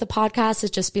everything with the podcast, is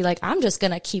just be like, I'm just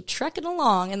going to keep trekking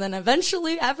along and then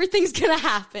eventually everything's going to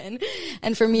happen.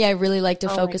 And for me, I really like to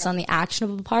focus on the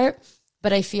actionable part.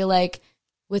 But I feel like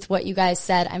with what you guys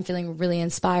said, I'm feeling really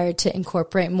inspired to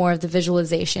incorporate more of the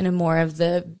visualization and more of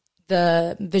the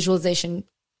visualization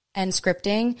and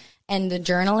scripting and the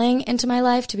journaling into my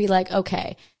life, to be like,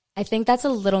 okay, I think that's a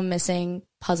little missing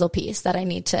puzzle piece that I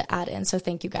need to add in. So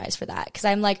thank you guys for that. Because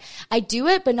I'm like, I do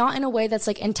it, but not in a way that's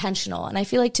like intentional. And I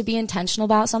feel like to be intentional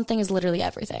about something is literally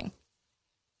everything.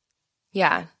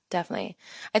 Yeah, definitely.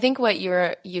 I think what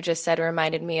you just said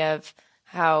reminded me of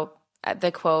how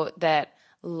the quote that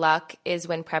luck is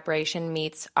when preparation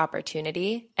meets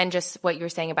opportunity, and just what you were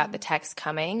saying about the text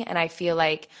coming. And I feel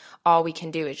like all we can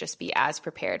do is just be as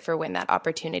prepared for when that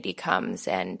opportunity comes.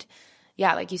 And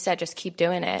yeah, like you said, just keep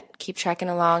doing it, keep trekking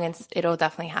along, and it'll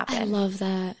definitely happen. I love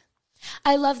that.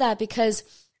 I love that, because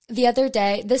the other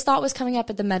day, this thought was coming up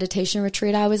at the meditation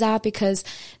retreat I was at, because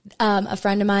a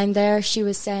friend of mine there, she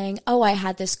was saying, oh, I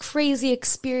had this crazy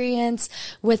experience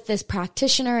with this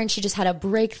practitioner and she just had a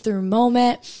breakthrough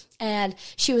moment. And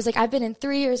she was like, I've been in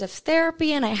 3 years of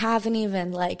therapy and I haven't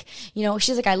even like, you know,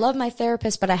 she's like, I love my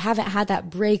therapist, but I haven't had that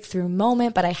breakthrough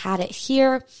moment, but I had it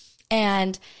here.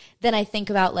 And then I think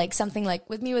about like something like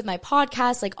with me with my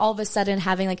podcast, like all of a sudden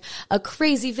having like a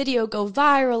crazy video go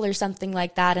viral or something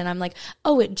like that. And I'm like,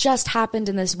 oh, it just happened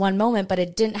in this one moment, but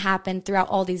it didn't happen throughout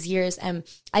all these years. And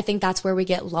I think that's where we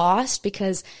get lost,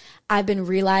 because I've been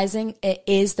realizing it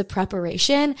is the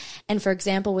preparation. And for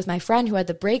example, with my friend who had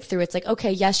the breakthrough, it's like,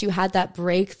 okay, yes, you had that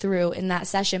breakthrough in that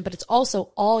session, but it's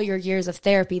also all your years of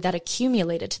therapy that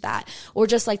accumulated to that. Or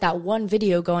just like that one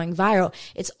video going viral,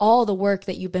 it's all the work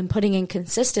that you've been putting in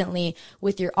consistently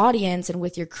with your audience and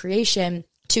with your creation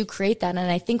to create that.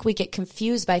 And I think we get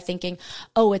confused by thinking,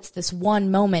 oh, it's this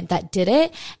one moment that did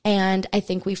it. And I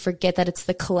think we forget that it's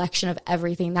the collection of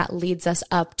everything that leads us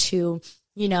up to,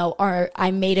 you know, our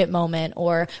I made it moment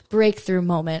or breakthrough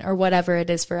moment or whatever it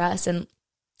is for us. And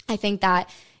I think that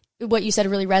what you said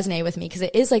really resonated with me, because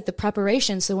it is like the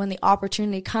preparation. So when the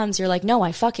opportunity comes, you're like, no,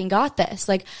 I fucking got this.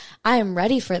 Like, I am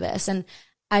ready for this. And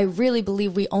I really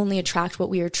believe we only attract what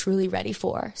we are truly ready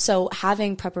for. So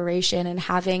having preparation and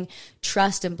having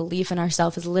trust and belief in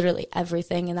ourselves is literally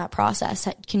everything in that process.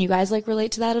 Can you guys like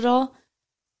relate to that at all?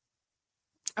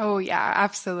 Oh yeah,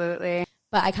 absolutely.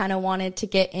 But I kind of wanted to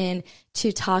get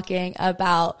into talking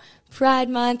about Pride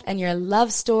Month and your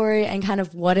love story and kind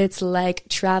of what it's like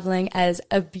traveling as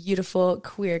a beautiful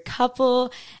queer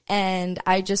couple. And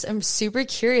I just am super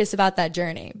curious about that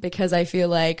journey, because I feel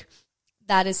like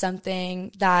that is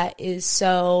something that is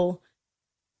so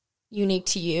unique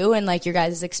to you and like your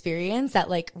guys' experience that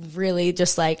like really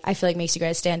just like I feel like makes you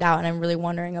guys stand out. And I'm really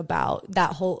wondering about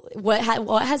that whole what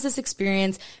has this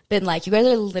experience been like? You guys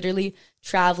are literally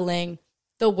traveling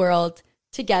the world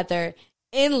together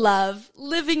in love,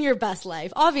 living your best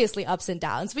life, obviously ups and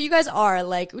downs, but you guys are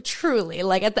like truly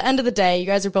like at the end of the day, you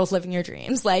guys are both living your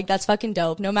dreams. Like, that's fucking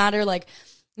dope. No matter like,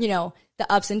 you know, the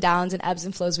ups and downs and ebbs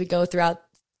and flows we go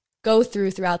through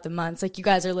throughout the months, like you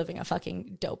guys are living a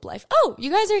fucking dope life. Oh,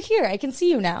 you guys are here. I can see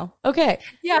you now. Okay.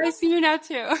 Yeah, I see you now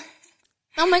too.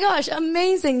 Oh my gosh,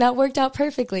 amazing. That worked out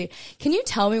perfectly. Can you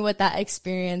tell me what that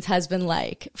experience has been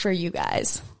like for you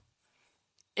guys?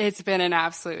 It's been an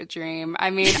absolute dream. I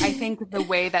mean, I think the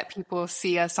way that people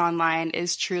see us online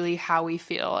is truly how we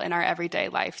feel in our everyday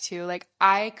life too. Like,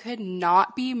 I could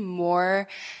not be more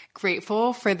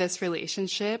grateful for this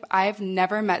relationship. I've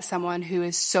never met someone who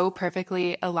is so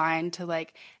perfectly aligned to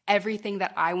like everything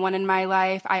that I want in my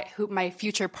life. My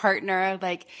future partner,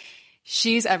 like,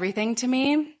 she's everything to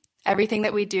me. Everything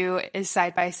that we do is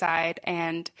side by side,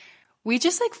 and we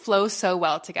just like flow so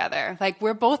well together. Like,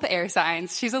 we're both air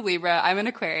signs. She's a Libra, I'm an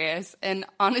Aquarius. And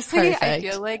honestly, Perfect. I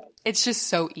feel like it's just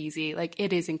so easy. Like,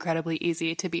 it is incredibly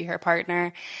easy to be her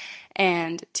partner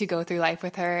and to go through life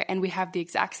with her. And we have the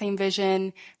exact same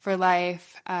vision for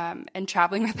life. And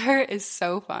traveling with her is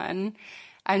so fun.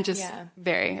 I'm just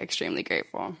very extremely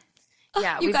grateful.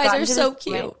 Yeah, You guys are so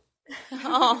cute.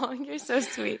 Oh, you're so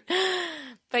sweet.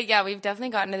 But yeah, we've definitely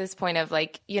gotten to this point of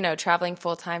like, you know, traveling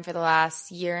full time for the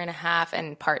last year and a half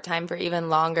and part time for even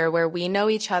longer, where we know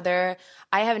each other.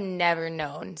 I have never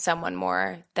known someone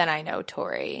more than I know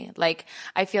Tori. Like,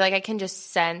 I feel like I can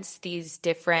just sense these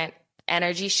different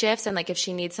energy shifts, and like if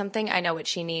she needs something, I know what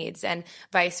she needs, and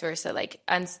vice versa. Like,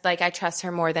 I trust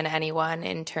her more than anyone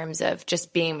in terms of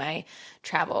just being my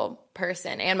travel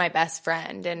person and my best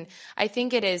friend. And I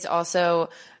think it is also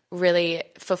really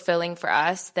fulfilling for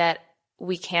us that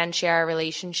we can share our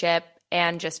relationship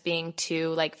and just being two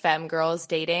like femme girls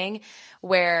dating,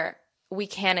 where we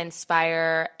can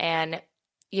inspire and,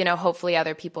 you know, hopefully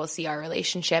other people see our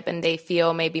relationship and they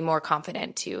feel maybe more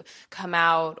confident to come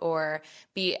out or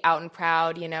be out and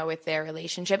proud, you know, with their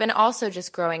relationship. And also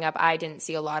just growing up, I didn't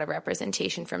see a lot of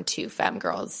representation from two femme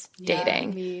girls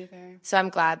dating. Me either. So I'm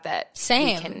glad that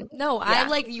Same. I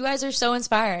like, you guys are so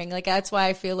inspiring. Like, that's why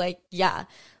I feel like, yeah,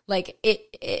 like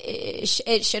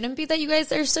it shouldn't be that you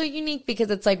guys are so unique,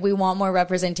 because it's like we want more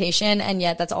representation, and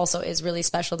yet that's also is really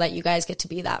special that you guys get to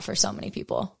be that for so many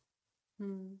people.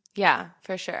 Yeah,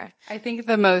 for sure. I think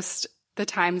the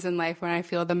times in life when I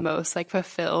feel the most like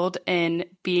fulfilled in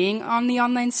being on the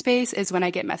online space is when I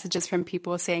get messages from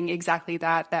people saying exactly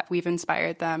that we've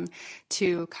inspired them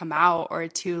to come out or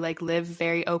to like live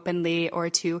very openly or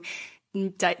to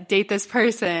date this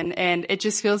person. And it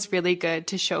just feels really good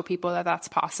to show people that that's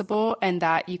possible and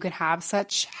that you can have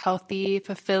such healthy,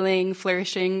 fulfilling,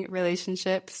 flourishing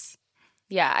relationships.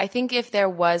 Yeah, I think if there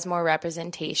was more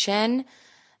representation,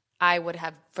 I would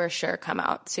have for sure come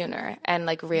out sooner and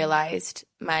like realized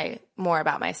more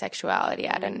about my sexuality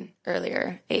at an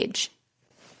earlier age.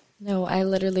 No, I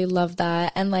literally love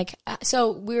that. And like,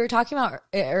 so we were talking about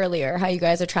earlier how you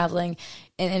guys are traveling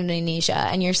in Indonesia,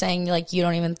 and you're saying like you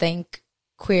don't even think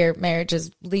queer marriage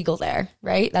is legal there,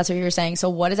 right? That's what you were saying. So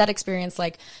what is that experience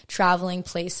like, traveling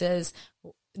places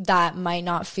that might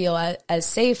not feel as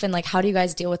safe, and like how do you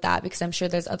guys deal with that? Because I'm sure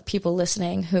there's other people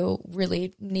listening who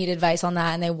really need advice on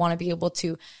that, and they want to be able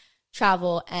to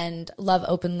travel and love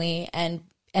openly and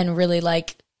really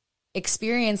like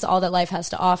experience all that life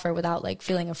has to offer without like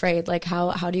feeling afraid. Like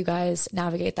how do you guys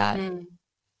navigate that?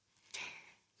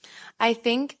 I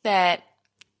think that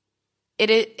it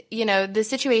is, you know, the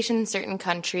situation in certain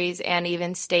countries and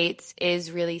even states is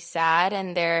really sad,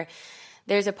 and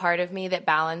there's a part of me that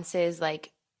balances like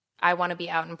I want to be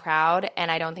out and proud,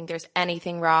 and I don't think there's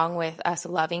anything wrong with us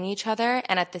loving each other,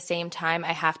 and at the same time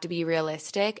I have to be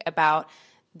realistic about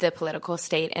the political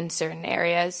state in certain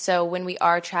areas. So when we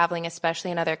are traveling,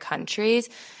 especially in other countries,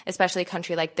 especially a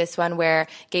country like this one where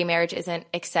gay marriage isn't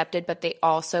accepted, but they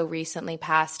also recently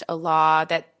passed a law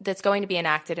that's going to be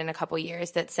enacted in a couple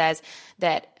years that says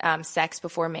that sex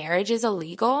before marriage is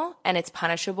illegal and it's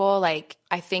punishable. Like,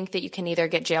 I think that you can either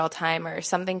get jail time or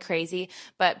something crazy,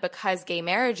 but because gay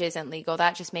marriage isn't legal,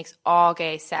 that just makes all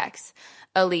gay sex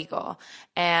illegal.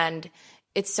 And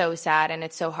it's so sad and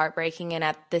it's so heartbreaking. And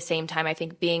at the same time, I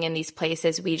think being in these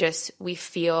places, we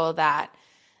feel that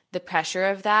the pressure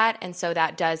of that. And so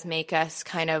that does make us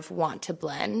kind of want to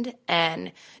blend.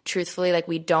 And truthfully, like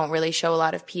we don't really show a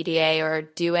lot of PDA or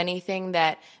do anything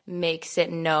that makes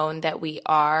it known that we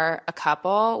are a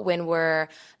couple when we're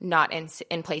not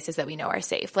in places that we know are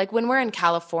safe. Like when we're in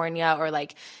California or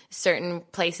like certain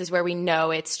places where we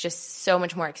know it's just so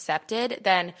much more accepted,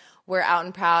 then we're out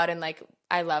and proud and like,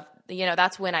 I love, you know,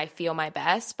 that's when I feel my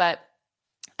best. But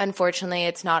unfortunately,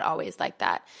 it's not always like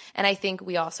that. And I think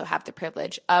we also have the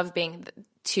privilege of being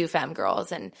two femme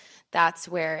girls. And that's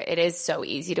where it is so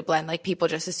easy to blend. Like people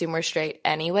just assume we're straight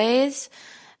anyways.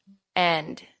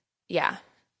 And yeah.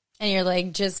 And you're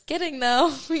like, just kidding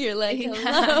though. You're like,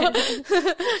 hello.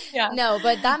 Yeah. No,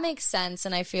 but that makes sense.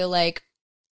 And I feel like,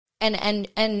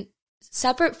 and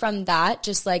separate from that,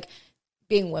 just like,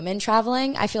 being women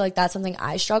traveling, I feel like that's something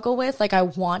I struggle with. Like I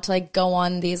want to like go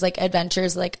on these like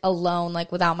adventures like alone,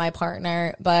 like without my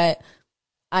partner, but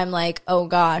I'm like, oh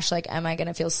gosh, like am I going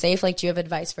to feel safe? Like do you have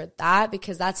advice for that?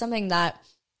 Because that's something that,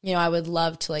 you know, I would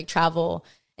love to like travel.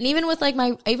 And even with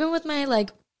my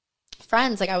like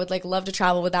friends, like I would like love to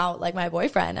travel without like my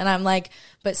boyfriend. And I'm like,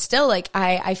 but still like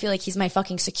I feel like he's my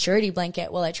fucking security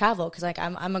blanket while I travel, because like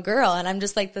I'm a girl and I'm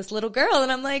just like this little girl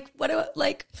and I'm like, what do I,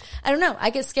 like I don't know, I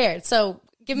get scared. So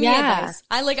give me advice.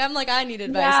 I need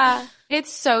advice. Yeah,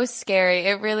 it's so scary.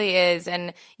 It really is.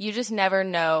 And you just never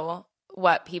know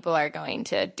what people are going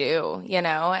to do, you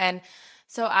know? And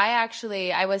so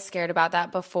I was scared about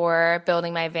that before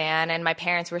building my van, and my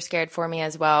parents were scared for me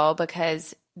as well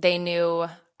because they knew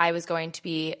I was going to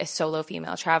be a solo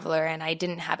female traveler and I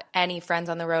didn't have any friends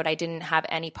on the road. I didn't have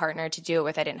any partner to do it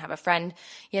with. I didn't have a friend,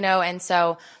 you know? And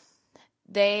so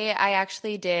I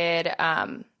actually did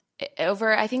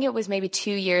over, I think it was maybe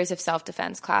 2 years of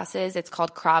self-defense classes. It's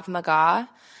called Krav Maga,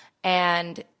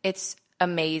 and it's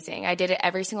amazing. I did it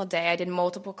every single day. I did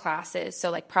multiple classes,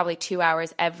 so like probably 2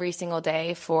 hours every single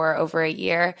day for over a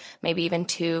year, maybe even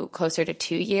closer to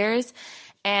 2 years.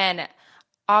 And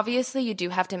obviously, you do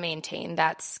have to maintain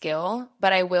that skill,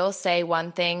 but I will say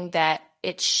one thing that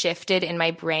it shifted in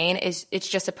my brain is it's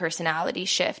just a personality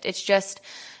shift. It's just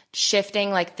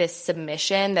shifting like this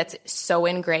submission that's so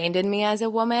ingrained in me as a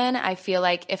woman. I feel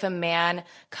like if a man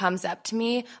comes up to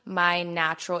me, my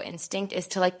natural instinct is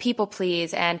to like people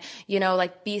please and, you know,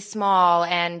 like be small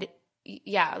and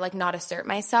yeah, like not assert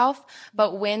myself.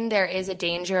 But when there is a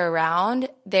danger around,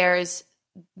 there's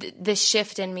this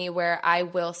shift in me where I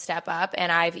will step up,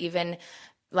 and I've even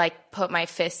like put my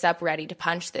fists up ready to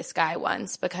punch this guy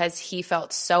once because he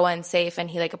felt so unsafe, and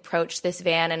he like approached this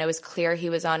van and it was clear he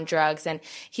was on drugs, and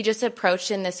he just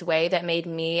approached in this way that made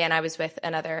me, and I was with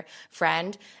another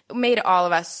friend, made all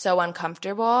of us so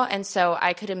uncomfortable. And so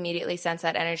I could immediately sense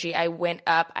that energy. I went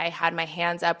up, I had my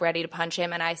hands up ready to punch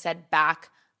him, and I said, back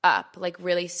up, like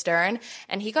really stern,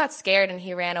 and he got scared and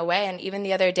he ran away. And even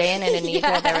the other day in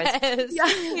Indonesia, there was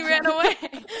he ran away.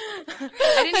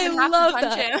 I didn't even have to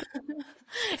punch him.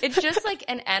 It's just like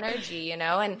an energy, you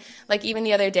know? And like even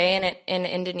the other day in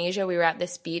Indonesia, we were at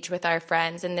this beach with our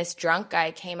friends, and this drunk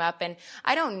guy came up, and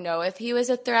I don't know if he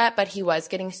was a threat, but he was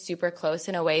getting super close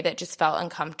in a way that just felt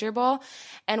uncomfortable.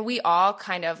 And we all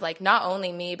kind of like, not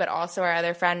only me, but also our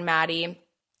other friend, Maddie,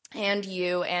 and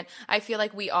you, and I feel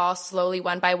like we all slowly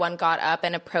one by one got up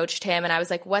and approached him, and I was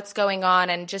like, what's going on?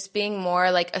 And just being more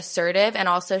like assertive, and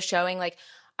also showing like,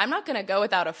 I'm not going to go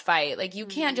without a fight. Like you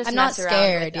can't just I'm mess not around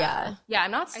scared, with that. Yeah,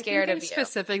 I'm not scared of you. I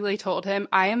specifically told him,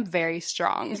 I am very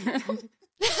strong.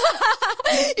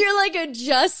 You're like,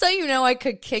 just so you know, I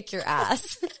could kick your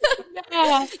ass.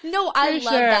 Yeah, no, I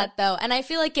love that though. And I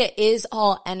feel like it is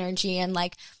all energy and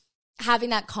like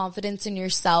having that confidence in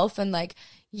yourself, and like,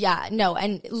 yeah, no.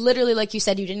 And literally, like you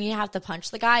said, you didn't even have to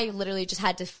punch the guy. You literally just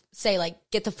had to say like,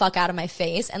 get the fuck out of my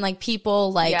face. And like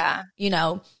people like, you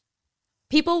know,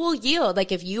 people will yield.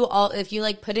 Like if you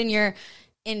like put in your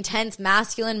intense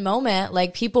masculine moment,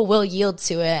 like people will yield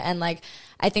to it. And like,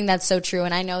 I think that's so true.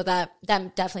 And I know that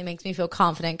definitely makes me feel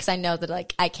confident, because I know that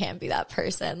like I can be that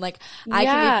person. Like I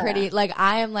can be pretty, like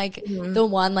I am like the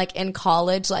one like in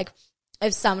college, like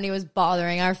if somebody was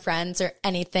bothering our friends or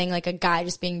anything, like a guy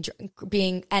just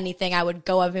being anything, I would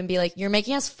go up and be like, you're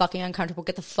making us fucking uncomfortable.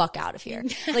 Get the fuck out of here.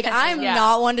 Like I'm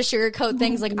not one to sugarcoat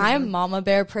things. Like I'm mama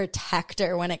bear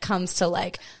protector when it comes to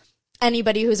like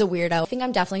anybody who's a weirdo. I think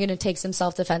I'm definitely going to take some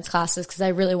self-defense classes, because I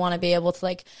really want to be able to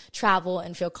like travel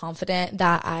and feel confident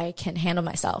that I can handle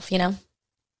myself, you know?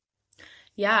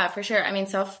 Yeah, for sure. I mean,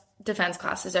 self-defense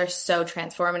classes are so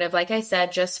transformative. Like I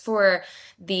said, just for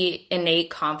the innate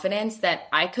confidence that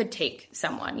I could take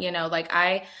someone, you know, like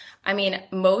I mean,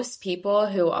 most people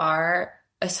who are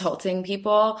assaulting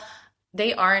people,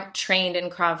 they aren't trained in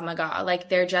Krav Maga. Like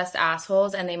they're just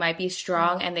assholes, and they might be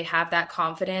strong and they have that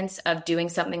confidence of doing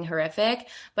something horrific.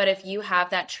 But if you have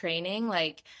that training,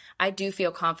 like I do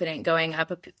feel confident going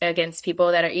up against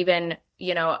people that are even,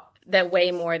 you know, that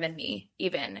weigh more than me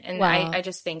even. And wow. I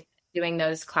just think doing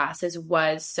those classes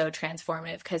was so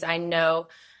transformative, because I know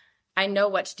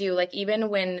what to do. Like even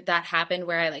when that happened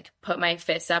where I like put my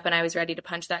fists up and I was ready to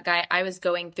punch that guy, I was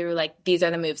going through like, these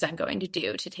are the moves I'm going to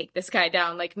do to take this guy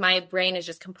down. Like my brain is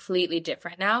just completely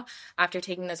different now after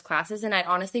taking those classes. And I'd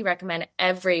honestly recommend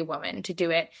every woman to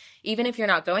do it, even if you're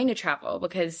not going to travel,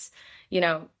 because, you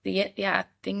know,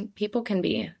 people can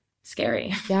be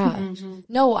scary. Yeah.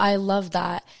 No, I love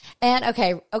that. And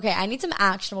okay, I need some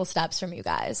actionable steps from you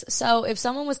guys. So if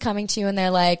someone was coming to you and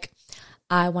they're like,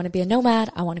 I want to be a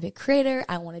nomad, I want to be a creator,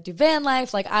 I want to do van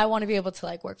life, like I want to be able to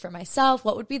like work for myself,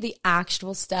 what would be the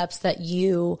actionable steps that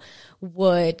you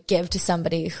would give to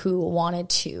somebody who wanted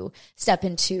to step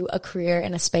into a career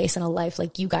in a space and a life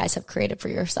like you guys have created for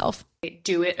yourself?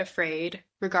 Do it afraid,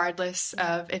 regardless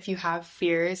of if you have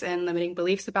fears and limiting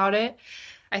beliefs about it.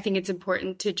 I think it's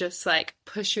important to just like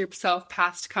push yourself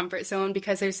past comfort zone,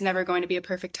 because there's never going to be a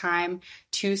perfect time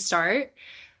to start.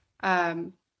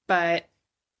 But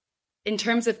in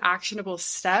terms of actionable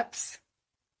steps.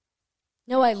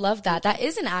 No, I love that. That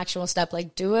is an actionable step.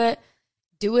 Like do it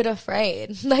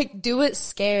afraid, like do it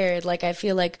scared. Like I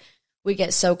feel like we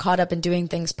get so caught up in doing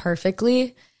things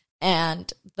perfectly.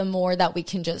 And the more that we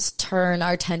can just turn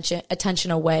our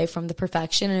attention away from the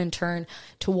perfection and turn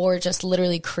toward just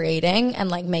literally creating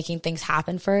and like making things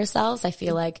happen for ourselves, I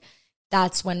feel like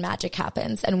that's when magic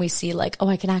happens and we see like, oh,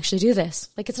 I can actually do this.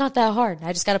 Like, it's not that hard.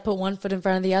 I just got to put one foot in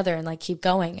front of the other and like keep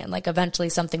going. And like, eventually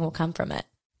something will come from it.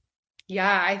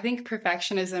 Yeah, I think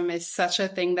perfectionism is such a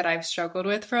thing that I've struggled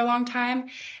with for a long time.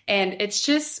 And it's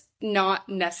just not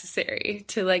necessary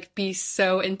to like be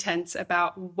so intense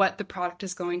about what the product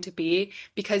is going to be,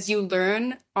 because you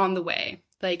learn on the way.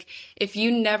 Like if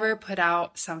you never put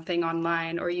out something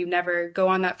online, or you never go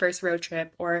on that first road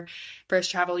trip or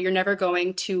first travel, you're never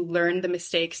going to learn the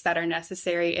mistakes that are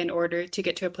necessary in order to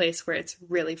get to a place where it's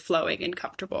really flowing and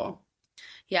comfortable.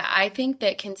 Yeah, I think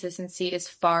that consistency is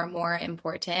far more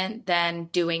important than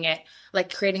doing it,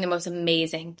 like creating the most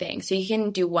amazing thing. So you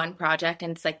can do one project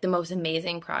and it's like the most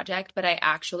amazing project, but I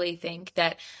actually think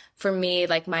that for me,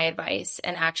 like my advice,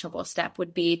 an actionable step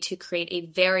would be to create a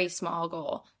very small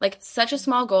goal, like such a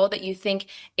small goal that you think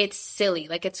it's silly,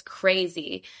 like it's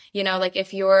crazy. Like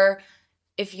if your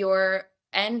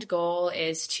end goal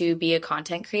is to be a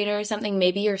content creator or something,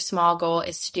 maybe your small goal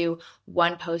is to do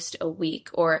one post a week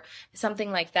or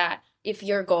something like that. If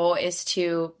your goal is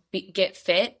to get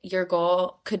fit, your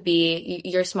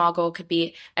small goal could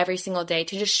be every single day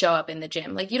to just show up in the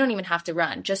gym. Like you don't even have to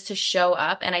run, just to show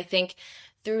up. And I think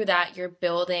through that, you're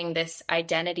building this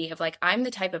identity of like, I'm the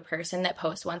type of person that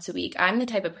posts once a week. I'm the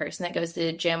type of person that goes to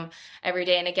the gym every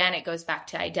day. And again, it goes back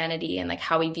to identity and like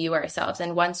how we view ourselves.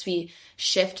 And once we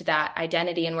shift that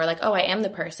identity and we're like, oh, I am the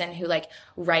person who like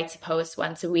writes a post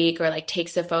once a week or like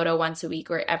takes a photo once a week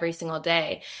or every single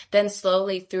day, then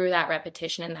slowly through that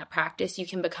repetition and that practice, you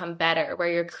can become better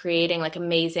where you're creating like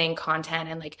amazing content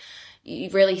and like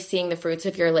really seeing the fruits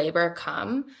of your labor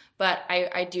come. But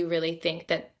I do really think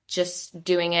that just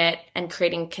doing it and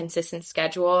creating consistent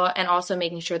schedule and also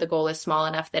making sure the goal is small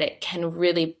enough that it can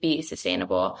really be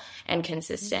sustainable and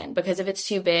consistent. Because if it's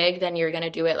too big, then you're going to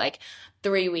do it like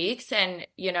 3 weeks. And,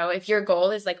 if your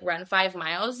goal is like run 5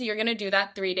 miles, you're going to do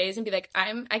that 3 days and be like,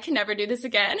 I can never do this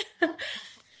again.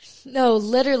 No,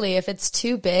 literally, if it's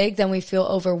too big, then we feel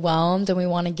overwhelmed and we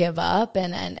want to give up.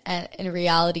 And in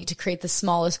reality, to create the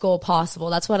smallest goal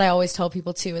possible. That's what I always tell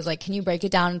people too, is like, can you break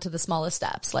it down into the smallest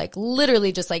steps? Like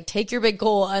literally just like take your big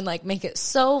goal and like make it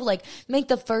so like make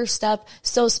the first step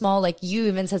so small. Like you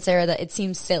even said, Sarah, that it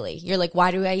seems silly. You're like, why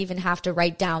do I even have to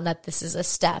write down that this is a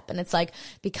step? And it's like,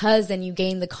 because then you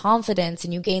gain the confidence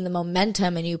and you gain the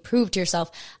momentum and you prove to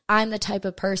yourself, I'm the type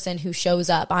of person who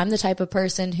shows up. I'm the type of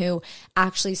person who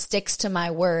actually sticks to my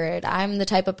word. I'm the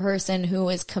type of person who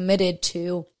is committed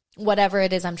to whatever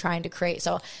it is I'm trying to create.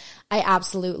 So I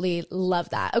absolutely love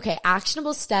that. Okay,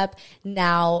 actionable step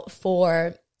now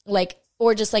for like,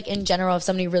 or just like in general, if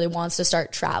somebody really wants to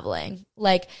start traveling,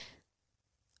 like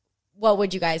what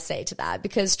would you guys say to that?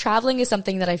 Because traveling is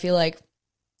something that I feel like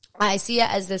I see it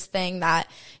as this thing that,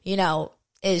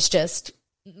 is just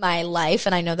my life,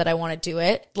 and I know that I want to do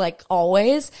it like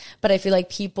always, but I feel like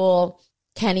people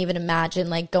can't even imagine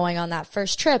like going on that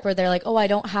first trip where they're like, oh, I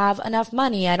don't have enough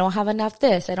money, I don't have enough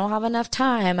this, I don't have enough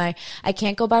time, I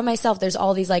can't go by myself. There's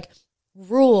all these like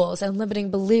rules and limiting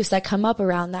beliefs that come up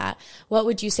around that. What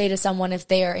would you say to someone if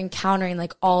they are encountering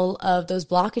like all of those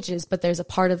blockages, but there's a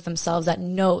part of themselves that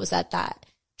knows that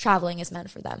traveling is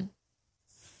meant for them?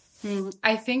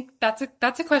 I think that's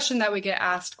a question that we get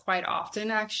asked quite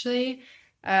often, actually.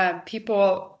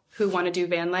 People who want to do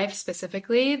van life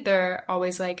specifically, they're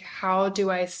always like, how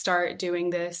do I start doing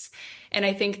this? And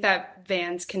I think that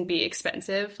vans can be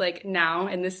expensive, like now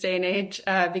in this day and age,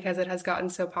 because it has gotten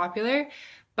so popular.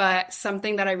 But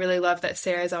something that I really love that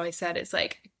Sarah's always said is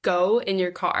like, go in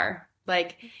your car,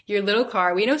 like your little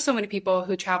car. We know so many people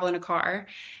who travel in a car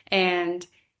and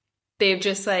they've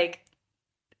just like,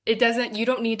 you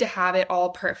don't need to have it all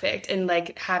perfect and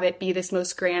like have it be this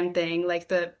most grand thing. Like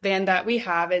the van that we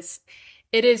have it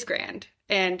is grand.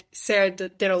 And Sarah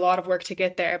did a lot of work to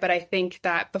get there. But I think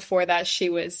that before that, she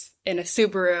was in a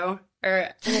Subaru or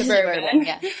a Suburban.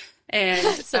 Yeah. And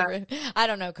I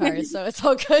don't know cars, so it's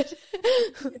all good.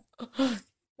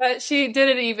 But she did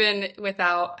it even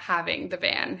without having the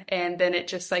van. And then it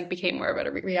just like became more about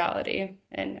a reality.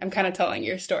 And I'm kind of telling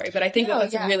your story, but I think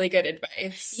that's really good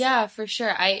advice. Yeah, for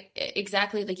sure.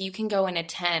 Exactly. Like you can go in a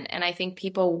tent and I think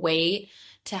people wait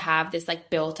to have this like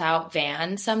built out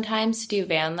van sometimes to do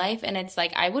van life. And it's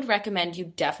like, I would recommend you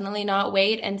definitely not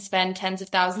wait and spend tens of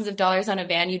thousands of dollars on a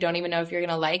van you don't even know if you're going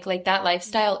to like. Like that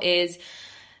lifestyle is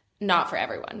not for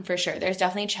everyone, for sure. There's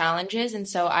definitely challenges. And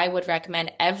so I would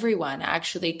recommend everyone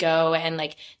actually go and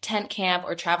like tent camp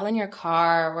or travel in your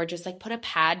car or just like put a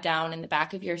pad down in the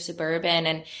back of your Suburban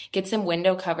and get some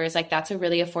window covers. Like that's a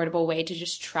really affordable way to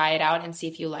just try it out and see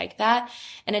if you like that.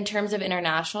 And in terms of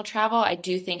international travel, I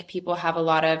do think people have a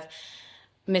lot of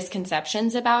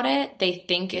misconceptions about it. They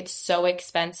think it's so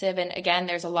expensive. And again,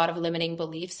 there's a lot of limiting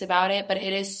beliefs about it, but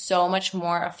it is so much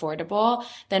more affordable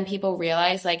than people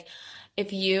realize. Like,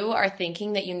 if you are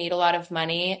thinking that you need a lot of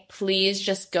money, please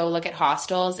just go look at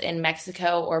hostels in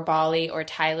Mexico or Bali or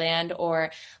Thailand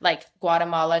or like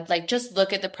Guatemala. Like just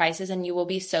look at the prices and you will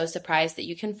be so surprised that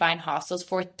you can find hostels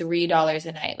for $3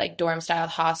 a night, like dorm style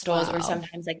hostels, or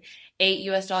sometimes like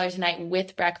 $8 a night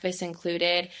with breakfast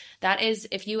included. That is,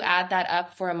 if you add that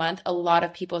up for a month, a lot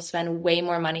of people spend way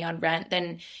more money on rent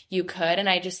than you could. And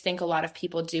I just think a lot of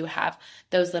people do have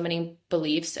those limiting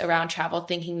beliefs around travel,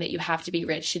 thinking that you have to be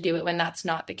rich to do it when that's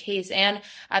not the case. And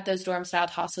at those dorm style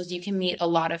hostels, you can meet a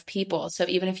lot of people. So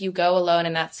even if you go alone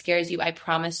and that scares you, I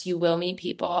promise you will meet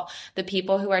people. The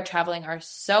people who are traveling are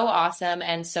so awesome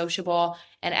and sociable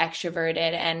and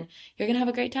extroverted, and you're going to have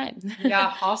a great time. Yeah,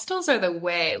 hostels are the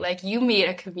way. Like you meet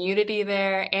a community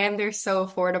there and they're so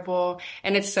affordable.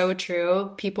 And it's so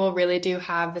true. People really do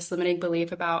have this limiting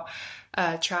belief about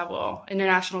travel,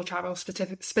 international travel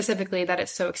specifically, that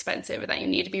it's so expensive and that you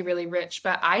need to be really rich.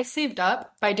 But I saved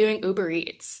up by doing Uber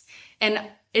Eats. And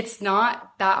it's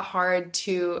not that hard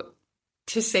to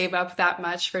save up that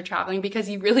much for traveling because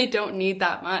you really don't need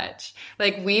that much.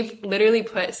 Like we've literally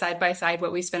put side by side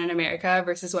what we spend in America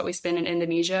versus what we spend in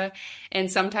Indonesia. And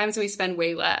sometimes we spend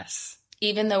way less.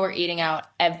 Even though we're eating out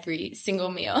every single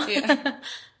meal. Yeah.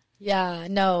 Yeah,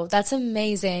 no, that's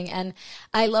amazing. And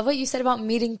I love what you said about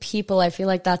meeting people. I feel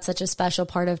like that's such a special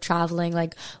part of traveling.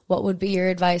 Like, what would be your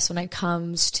advice when it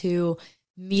comes to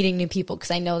meeting new people? Because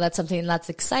I know that's something that's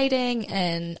exciting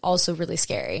and also really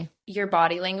scary. Your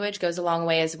body language goes a long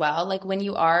way as well. Like when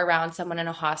you are around someone in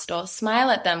a hostel, smile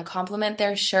at them, compliment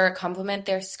their shirt, compliment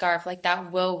their scarf. Like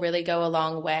that will really go a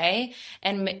long way.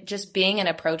 And just being an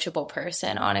approachable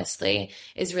person, honestly,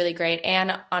 is really great.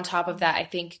 And on top of that, I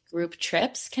think group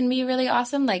trips can be really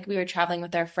awesome. Like we were traveling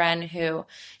with our friend who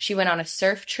she went on a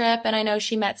surf trip, and I know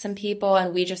she met some people,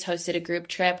 and we just hosted a group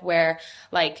trip where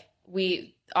like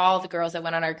all the girls that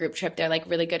went on our group trip, they're like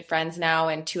really good friends now,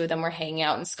 and 2 of them were hanging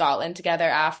out in Scotland together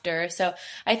after. So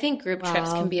I think group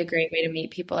trips can be a great way to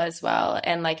meet people as well.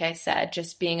 And like I said,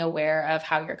 just being aware of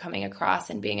how you're coming across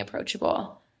and being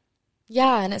approachable.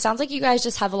 Yeah, and it sounds like you guys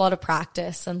just have a lot of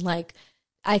practice, and like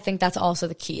I think that's also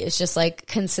the key. It's just like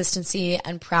consistency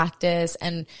and practice,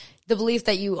 and the belief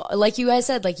that you, like you guys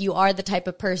said, like you are the type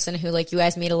of person who like you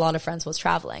guys meet a lot of friends while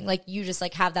traveling. Like you just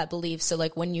like have that belief. So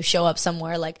like when you show up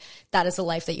somewhere, like that is the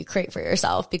life that you create for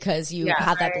yourself because you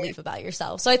have that belief about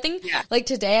yourself. So I think like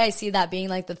today I see that being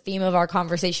like the theme of our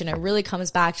conversation. It really comes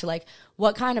back to like,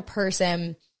 what kind of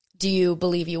person do you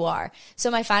believe you are? So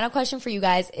my final question for you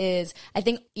guys is, I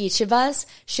think each of us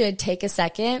should take a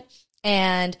second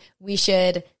and we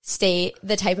should state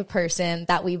the type of person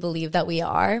that we believe that we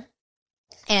are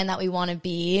and that we want to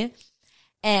be.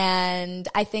 And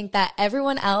I think that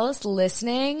everyone else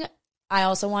listening, I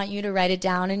also want you to write it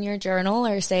down in your journal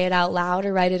or say it out loud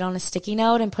or write it on a sticky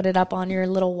note and put it up on your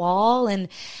little wall and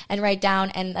write down.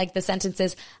 And like the sentence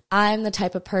is, I'm the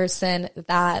type of person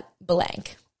that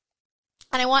blank.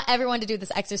 And I want everyone to do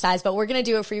this exercise, but we're going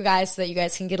to do it for you guys so that you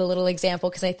guys can get a little example,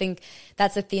 because I think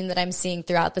that's a theme that I'm seeing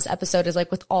throughout this episode is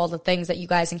like with all the things that you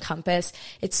guys encompass.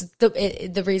 It's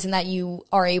the reason that you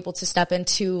are able to step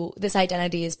into this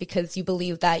identity is because you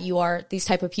believe that you are these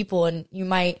type of people, and you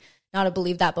might not have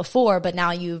believed that before, but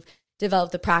now you've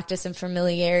developed the practice and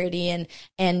familiarity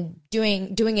and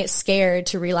doing it scared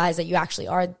to realize that you actually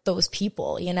are those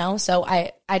people, you know? So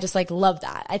I just like love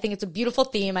that. I think it's a beautiful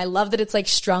theme. I love that it's like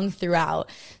strung throughout.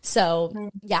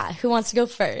 So yeah, who wants to go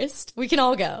first? We can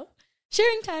all go.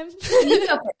 Sharing time.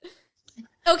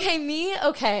 Okay, me?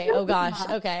 Okay. Oh gosh.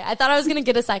 Okay. I thought I was going to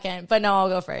get a second, but no, I'll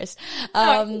go first.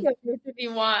 I can go first if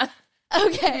you want.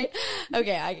 Okay,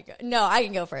 I can go. No, I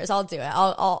can go first. I'll do it.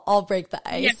 I'll break the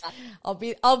ice.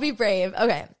 Yeah. I'll be brave.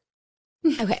 Okay.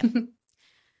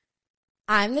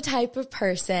 I'm the type of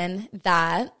person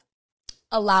that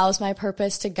allows my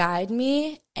purpose to guide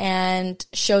me and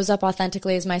shows up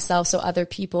authentically as myself so other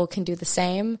people can do the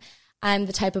same. I'm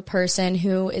the type of person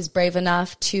who is brave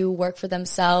enough to work for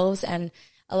themselves and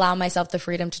allow myself the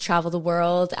freedom to travel the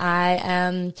world. I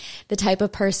am the type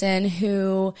of person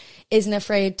who isn't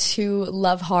afraid to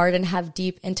love hard and have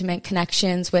deep, intimate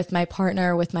connections with my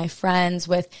partner, with my friends,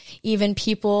 with even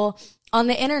people on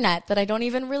the internet that I don't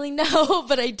even really know,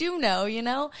 but I do know, you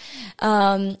know?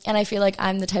 And I feel like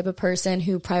I'm the type of person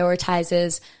who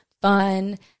prioritizes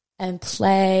fun and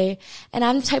play. And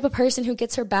I'm the type of person who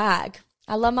gets her bag.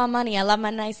 I love my money. I love my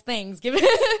nice things.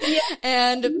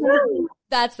 And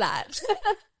that's that.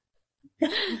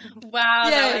 Wow. Yeah.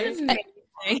 That was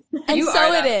amazing. And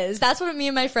so it is. That's what me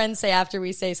and my friends say after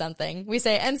we say something. We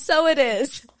say, and so it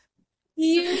is.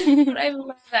 I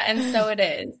love that. And so it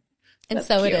is. And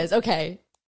so it is. Okay.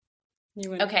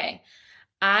 Okay.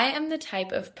 I am the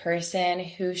type of person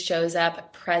who shows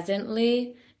up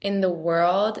presently in the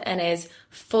world and is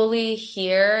fully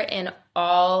here in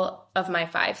all of my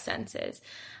five senses.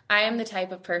 I am the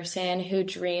type of person who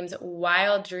dreams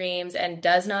wild dreams and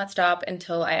does not stop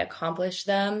until I accomplish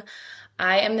them.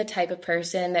 I am the type of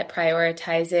person that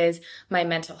prioritizes my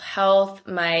mental health,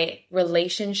 my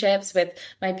relationships with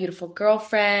my beautiful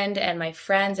girlfriend and my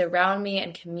friends around me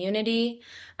and community.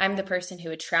 I'm the person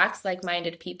who attracts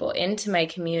like-minded people into my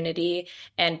community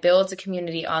and builds a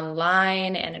community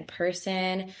online and in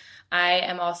person. I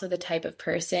am also the type of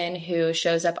person who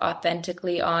shows up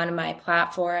authentically on my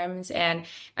platforms, and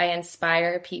I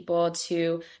inspire people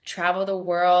to travel the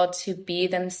world, to be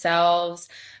themselves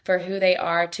for who they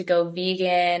are, to go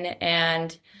vegan,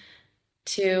 and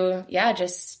to,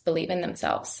 just believe in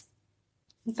themselves.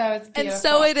 That was beautiful. And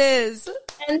so it is.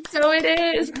 And so it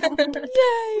is.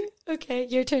 Yay. Okay,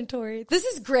 your turn, Tori. This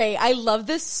is great. I love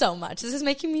this so much. This is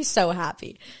making me so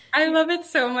happy. I love it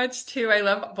so much too. I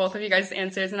love both of you guys'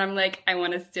 answers, and I'm like, I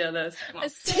want to steal those.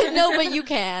 No, but you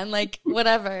can. Like,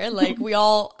 whatever. Like, we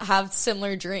all have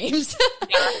similar dreams.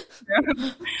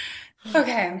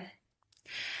 Okay.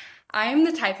 I am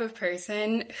the type of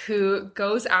person who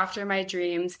goes after my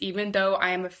dreams even though I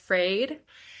am afraid.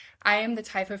 I am the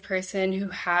type of person who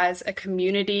has a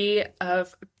community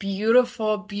of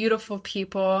beautiful, beautiful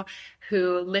people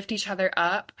who lift each other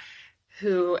up,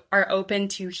 who are open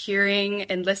to hearing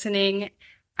and listening.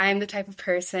 I am the type of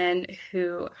person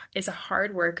who is a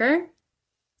hard worker.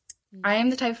 I am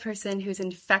the type of person who's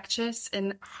infectious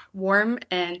and warm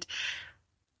and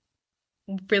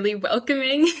really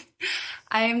welcoming.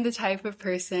 I am the type of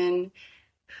person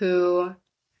who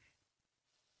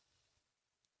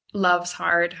loves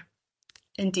hard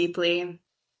and deeply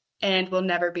and will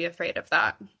never be afraid of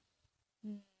that.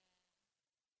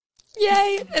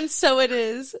 Yay! And so it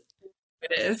is.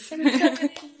 It is.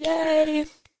 Yay!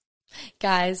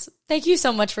 Guys, thank you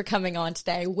so much for coming on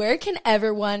today. Where can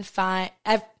everyone find...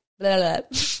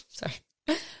 Sorry.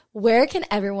 Where can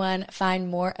everyone find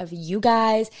more of you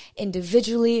guys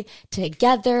individually,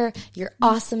 together, your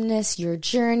awesomeness, your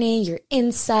journey, your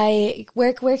insight?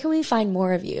 Where can we find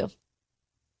more of you?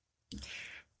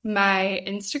 My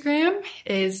Instagram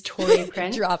is Tori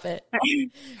Prince. Drop it.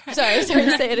 Sorry,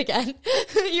 say it again.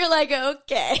 You're like,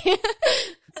 okay.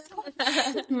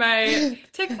 My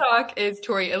TikTok is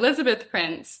Tori Elizabeth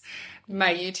Prince.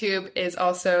 My YouTube is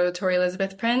also Tori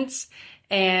Elizabeth Prince.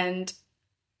 And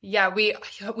yeah, we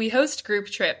host group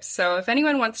trips. So if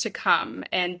anyone wants to come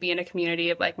and be in a community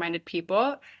of like-minded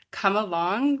people, come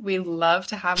along. We love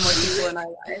to have more people in our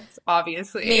lives,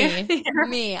 obviously.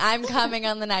 Me. I'm coming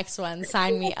on the next one.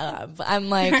 Sign me up. I'm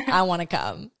like, I want to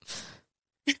come.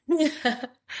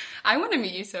 I want to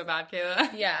meet you so bad,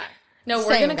 Kayla. Yeah. No,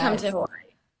 we're going to come to Hawaii.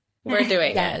 We're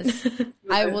doing it.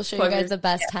 I will show you guys the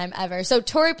best time ever. So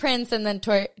Tori Prince and then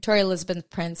Tori Elizabeth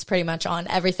Prince pretty much on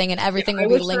everything, and everything will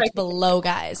be linked below,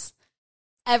 guys.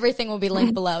 Everything will be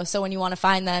linked below. So when you want to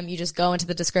find them, you just go into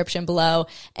the description below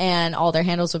and all their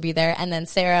handles will be there. And then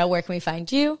Sarah, where can we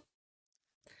find you?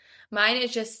 Mine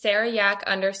is just SarahYak_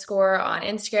 on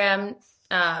Instagram,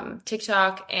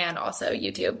 TikTok, and also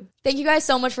YouTube. Thank you guys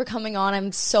so much for coming on.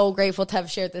 I'm so grateful to have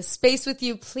shared this space with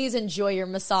you. Please enjoy your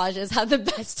massages. Have the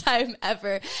best time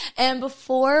ever. And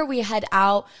before we head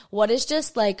out, what is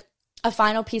just like a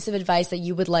final piece of advice that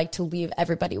you would like to leave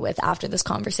everybody with after this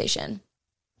conversation?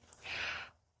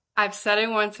 I've said it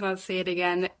once and I'll say it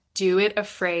again. Do it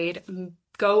afraid.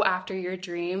 Go after your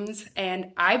dreams.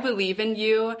 And I believe in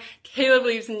you. Kayla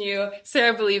believes in you.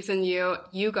 Sarah believes in you.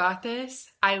 You got this.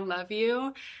 I love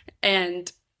you. And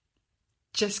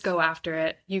just go after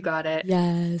it. You got it.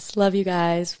 Yes. Love you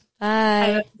guys.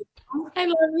 Bye. I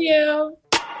love you.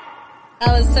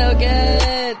 That was so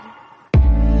good.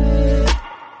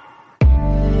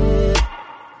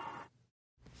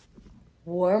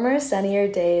 Warmer, sunnier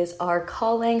days are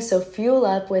calling, so fuel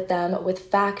up with them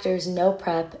with Factor's no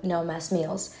prep, no mess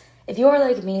meals. If you are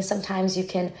like me, sometimes you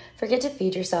can forget to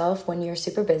feed yourself when you're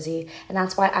super busy, and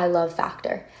that's why I love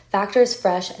Factor. Factor's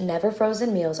fresh, never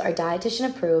frozen meals are dietitian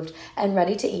approved and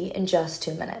ready to eat in just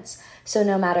 2 minutes. So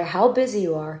no matter how busy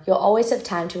you are, you'll always have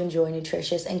time to enjoy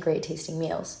nutritious and great tasting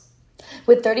meals.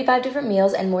 With 35 different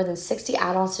meals and more than 60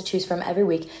 add-ons to choose from every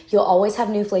week, you'll always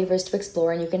have new flavors to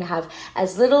explore, and you can have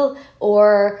as little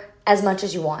or as much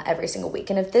as you want every single week.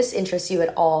 And if this interests you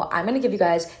at all, I'm going to give you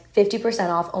guys 50%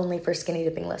 off only for Skinny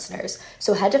Dipping listeners.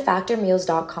 So head to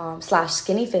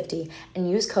factormeals.com/skinny50 and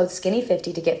use code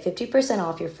skinny50 to get 50%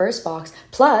 off your first box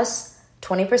plus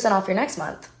 20% off your next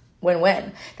month.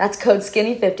 Win-win. That's code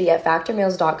skinny50 at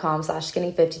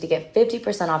factormeals.com/skinny50 to get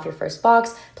 50% off your first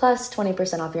box plus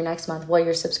 20% off your next month while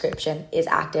your subscription is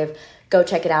active. Go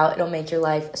check it out. It'll make your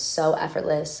life so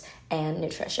effortless and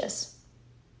nutritious.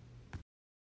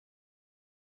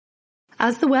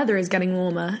 As the weather is getting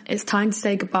warmer, it's time to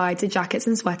say goodbye to jackets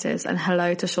and sweaters and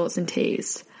hello to shorts and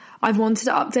tees. I've wanted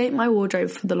to update my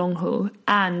wardrobe for the long haul,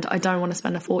 and I don't want to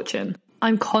spend a fortune.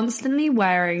 I'm constantly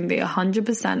wearing the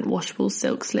 100% washable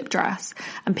silk slip dress,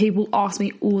 and people ask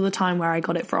me all the time where I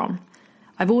got it from.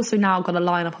 I've also now got a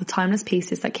lineup of timeless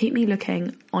pieces that keep me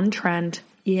looking on trend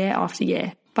year after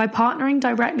year. By partnering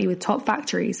directly with top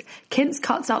factories, Quince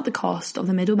cuts out the cost of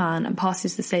the middleman and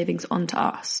passes the savings on to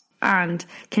us. And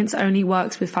Quince only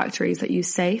works with factories that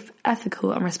use safe,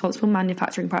 ethical and responsible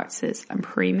manufacturing practices and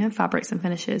premium fabrics and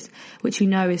finishes, which you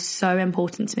know is so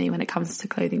important to me when it comes to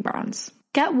clothing brands.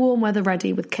 Get warm weather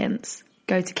ready with Quince.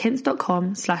 Go to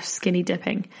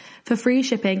quince.com/skinnydipping for free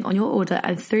shipping on your order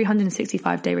and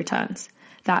 365-day returns.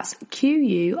 That's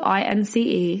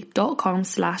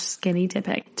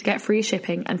QUINCE.com/skinnydipping to get free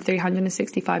shipping and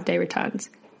 365-day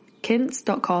returns.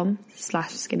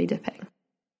 Quince.com/skinnydipping.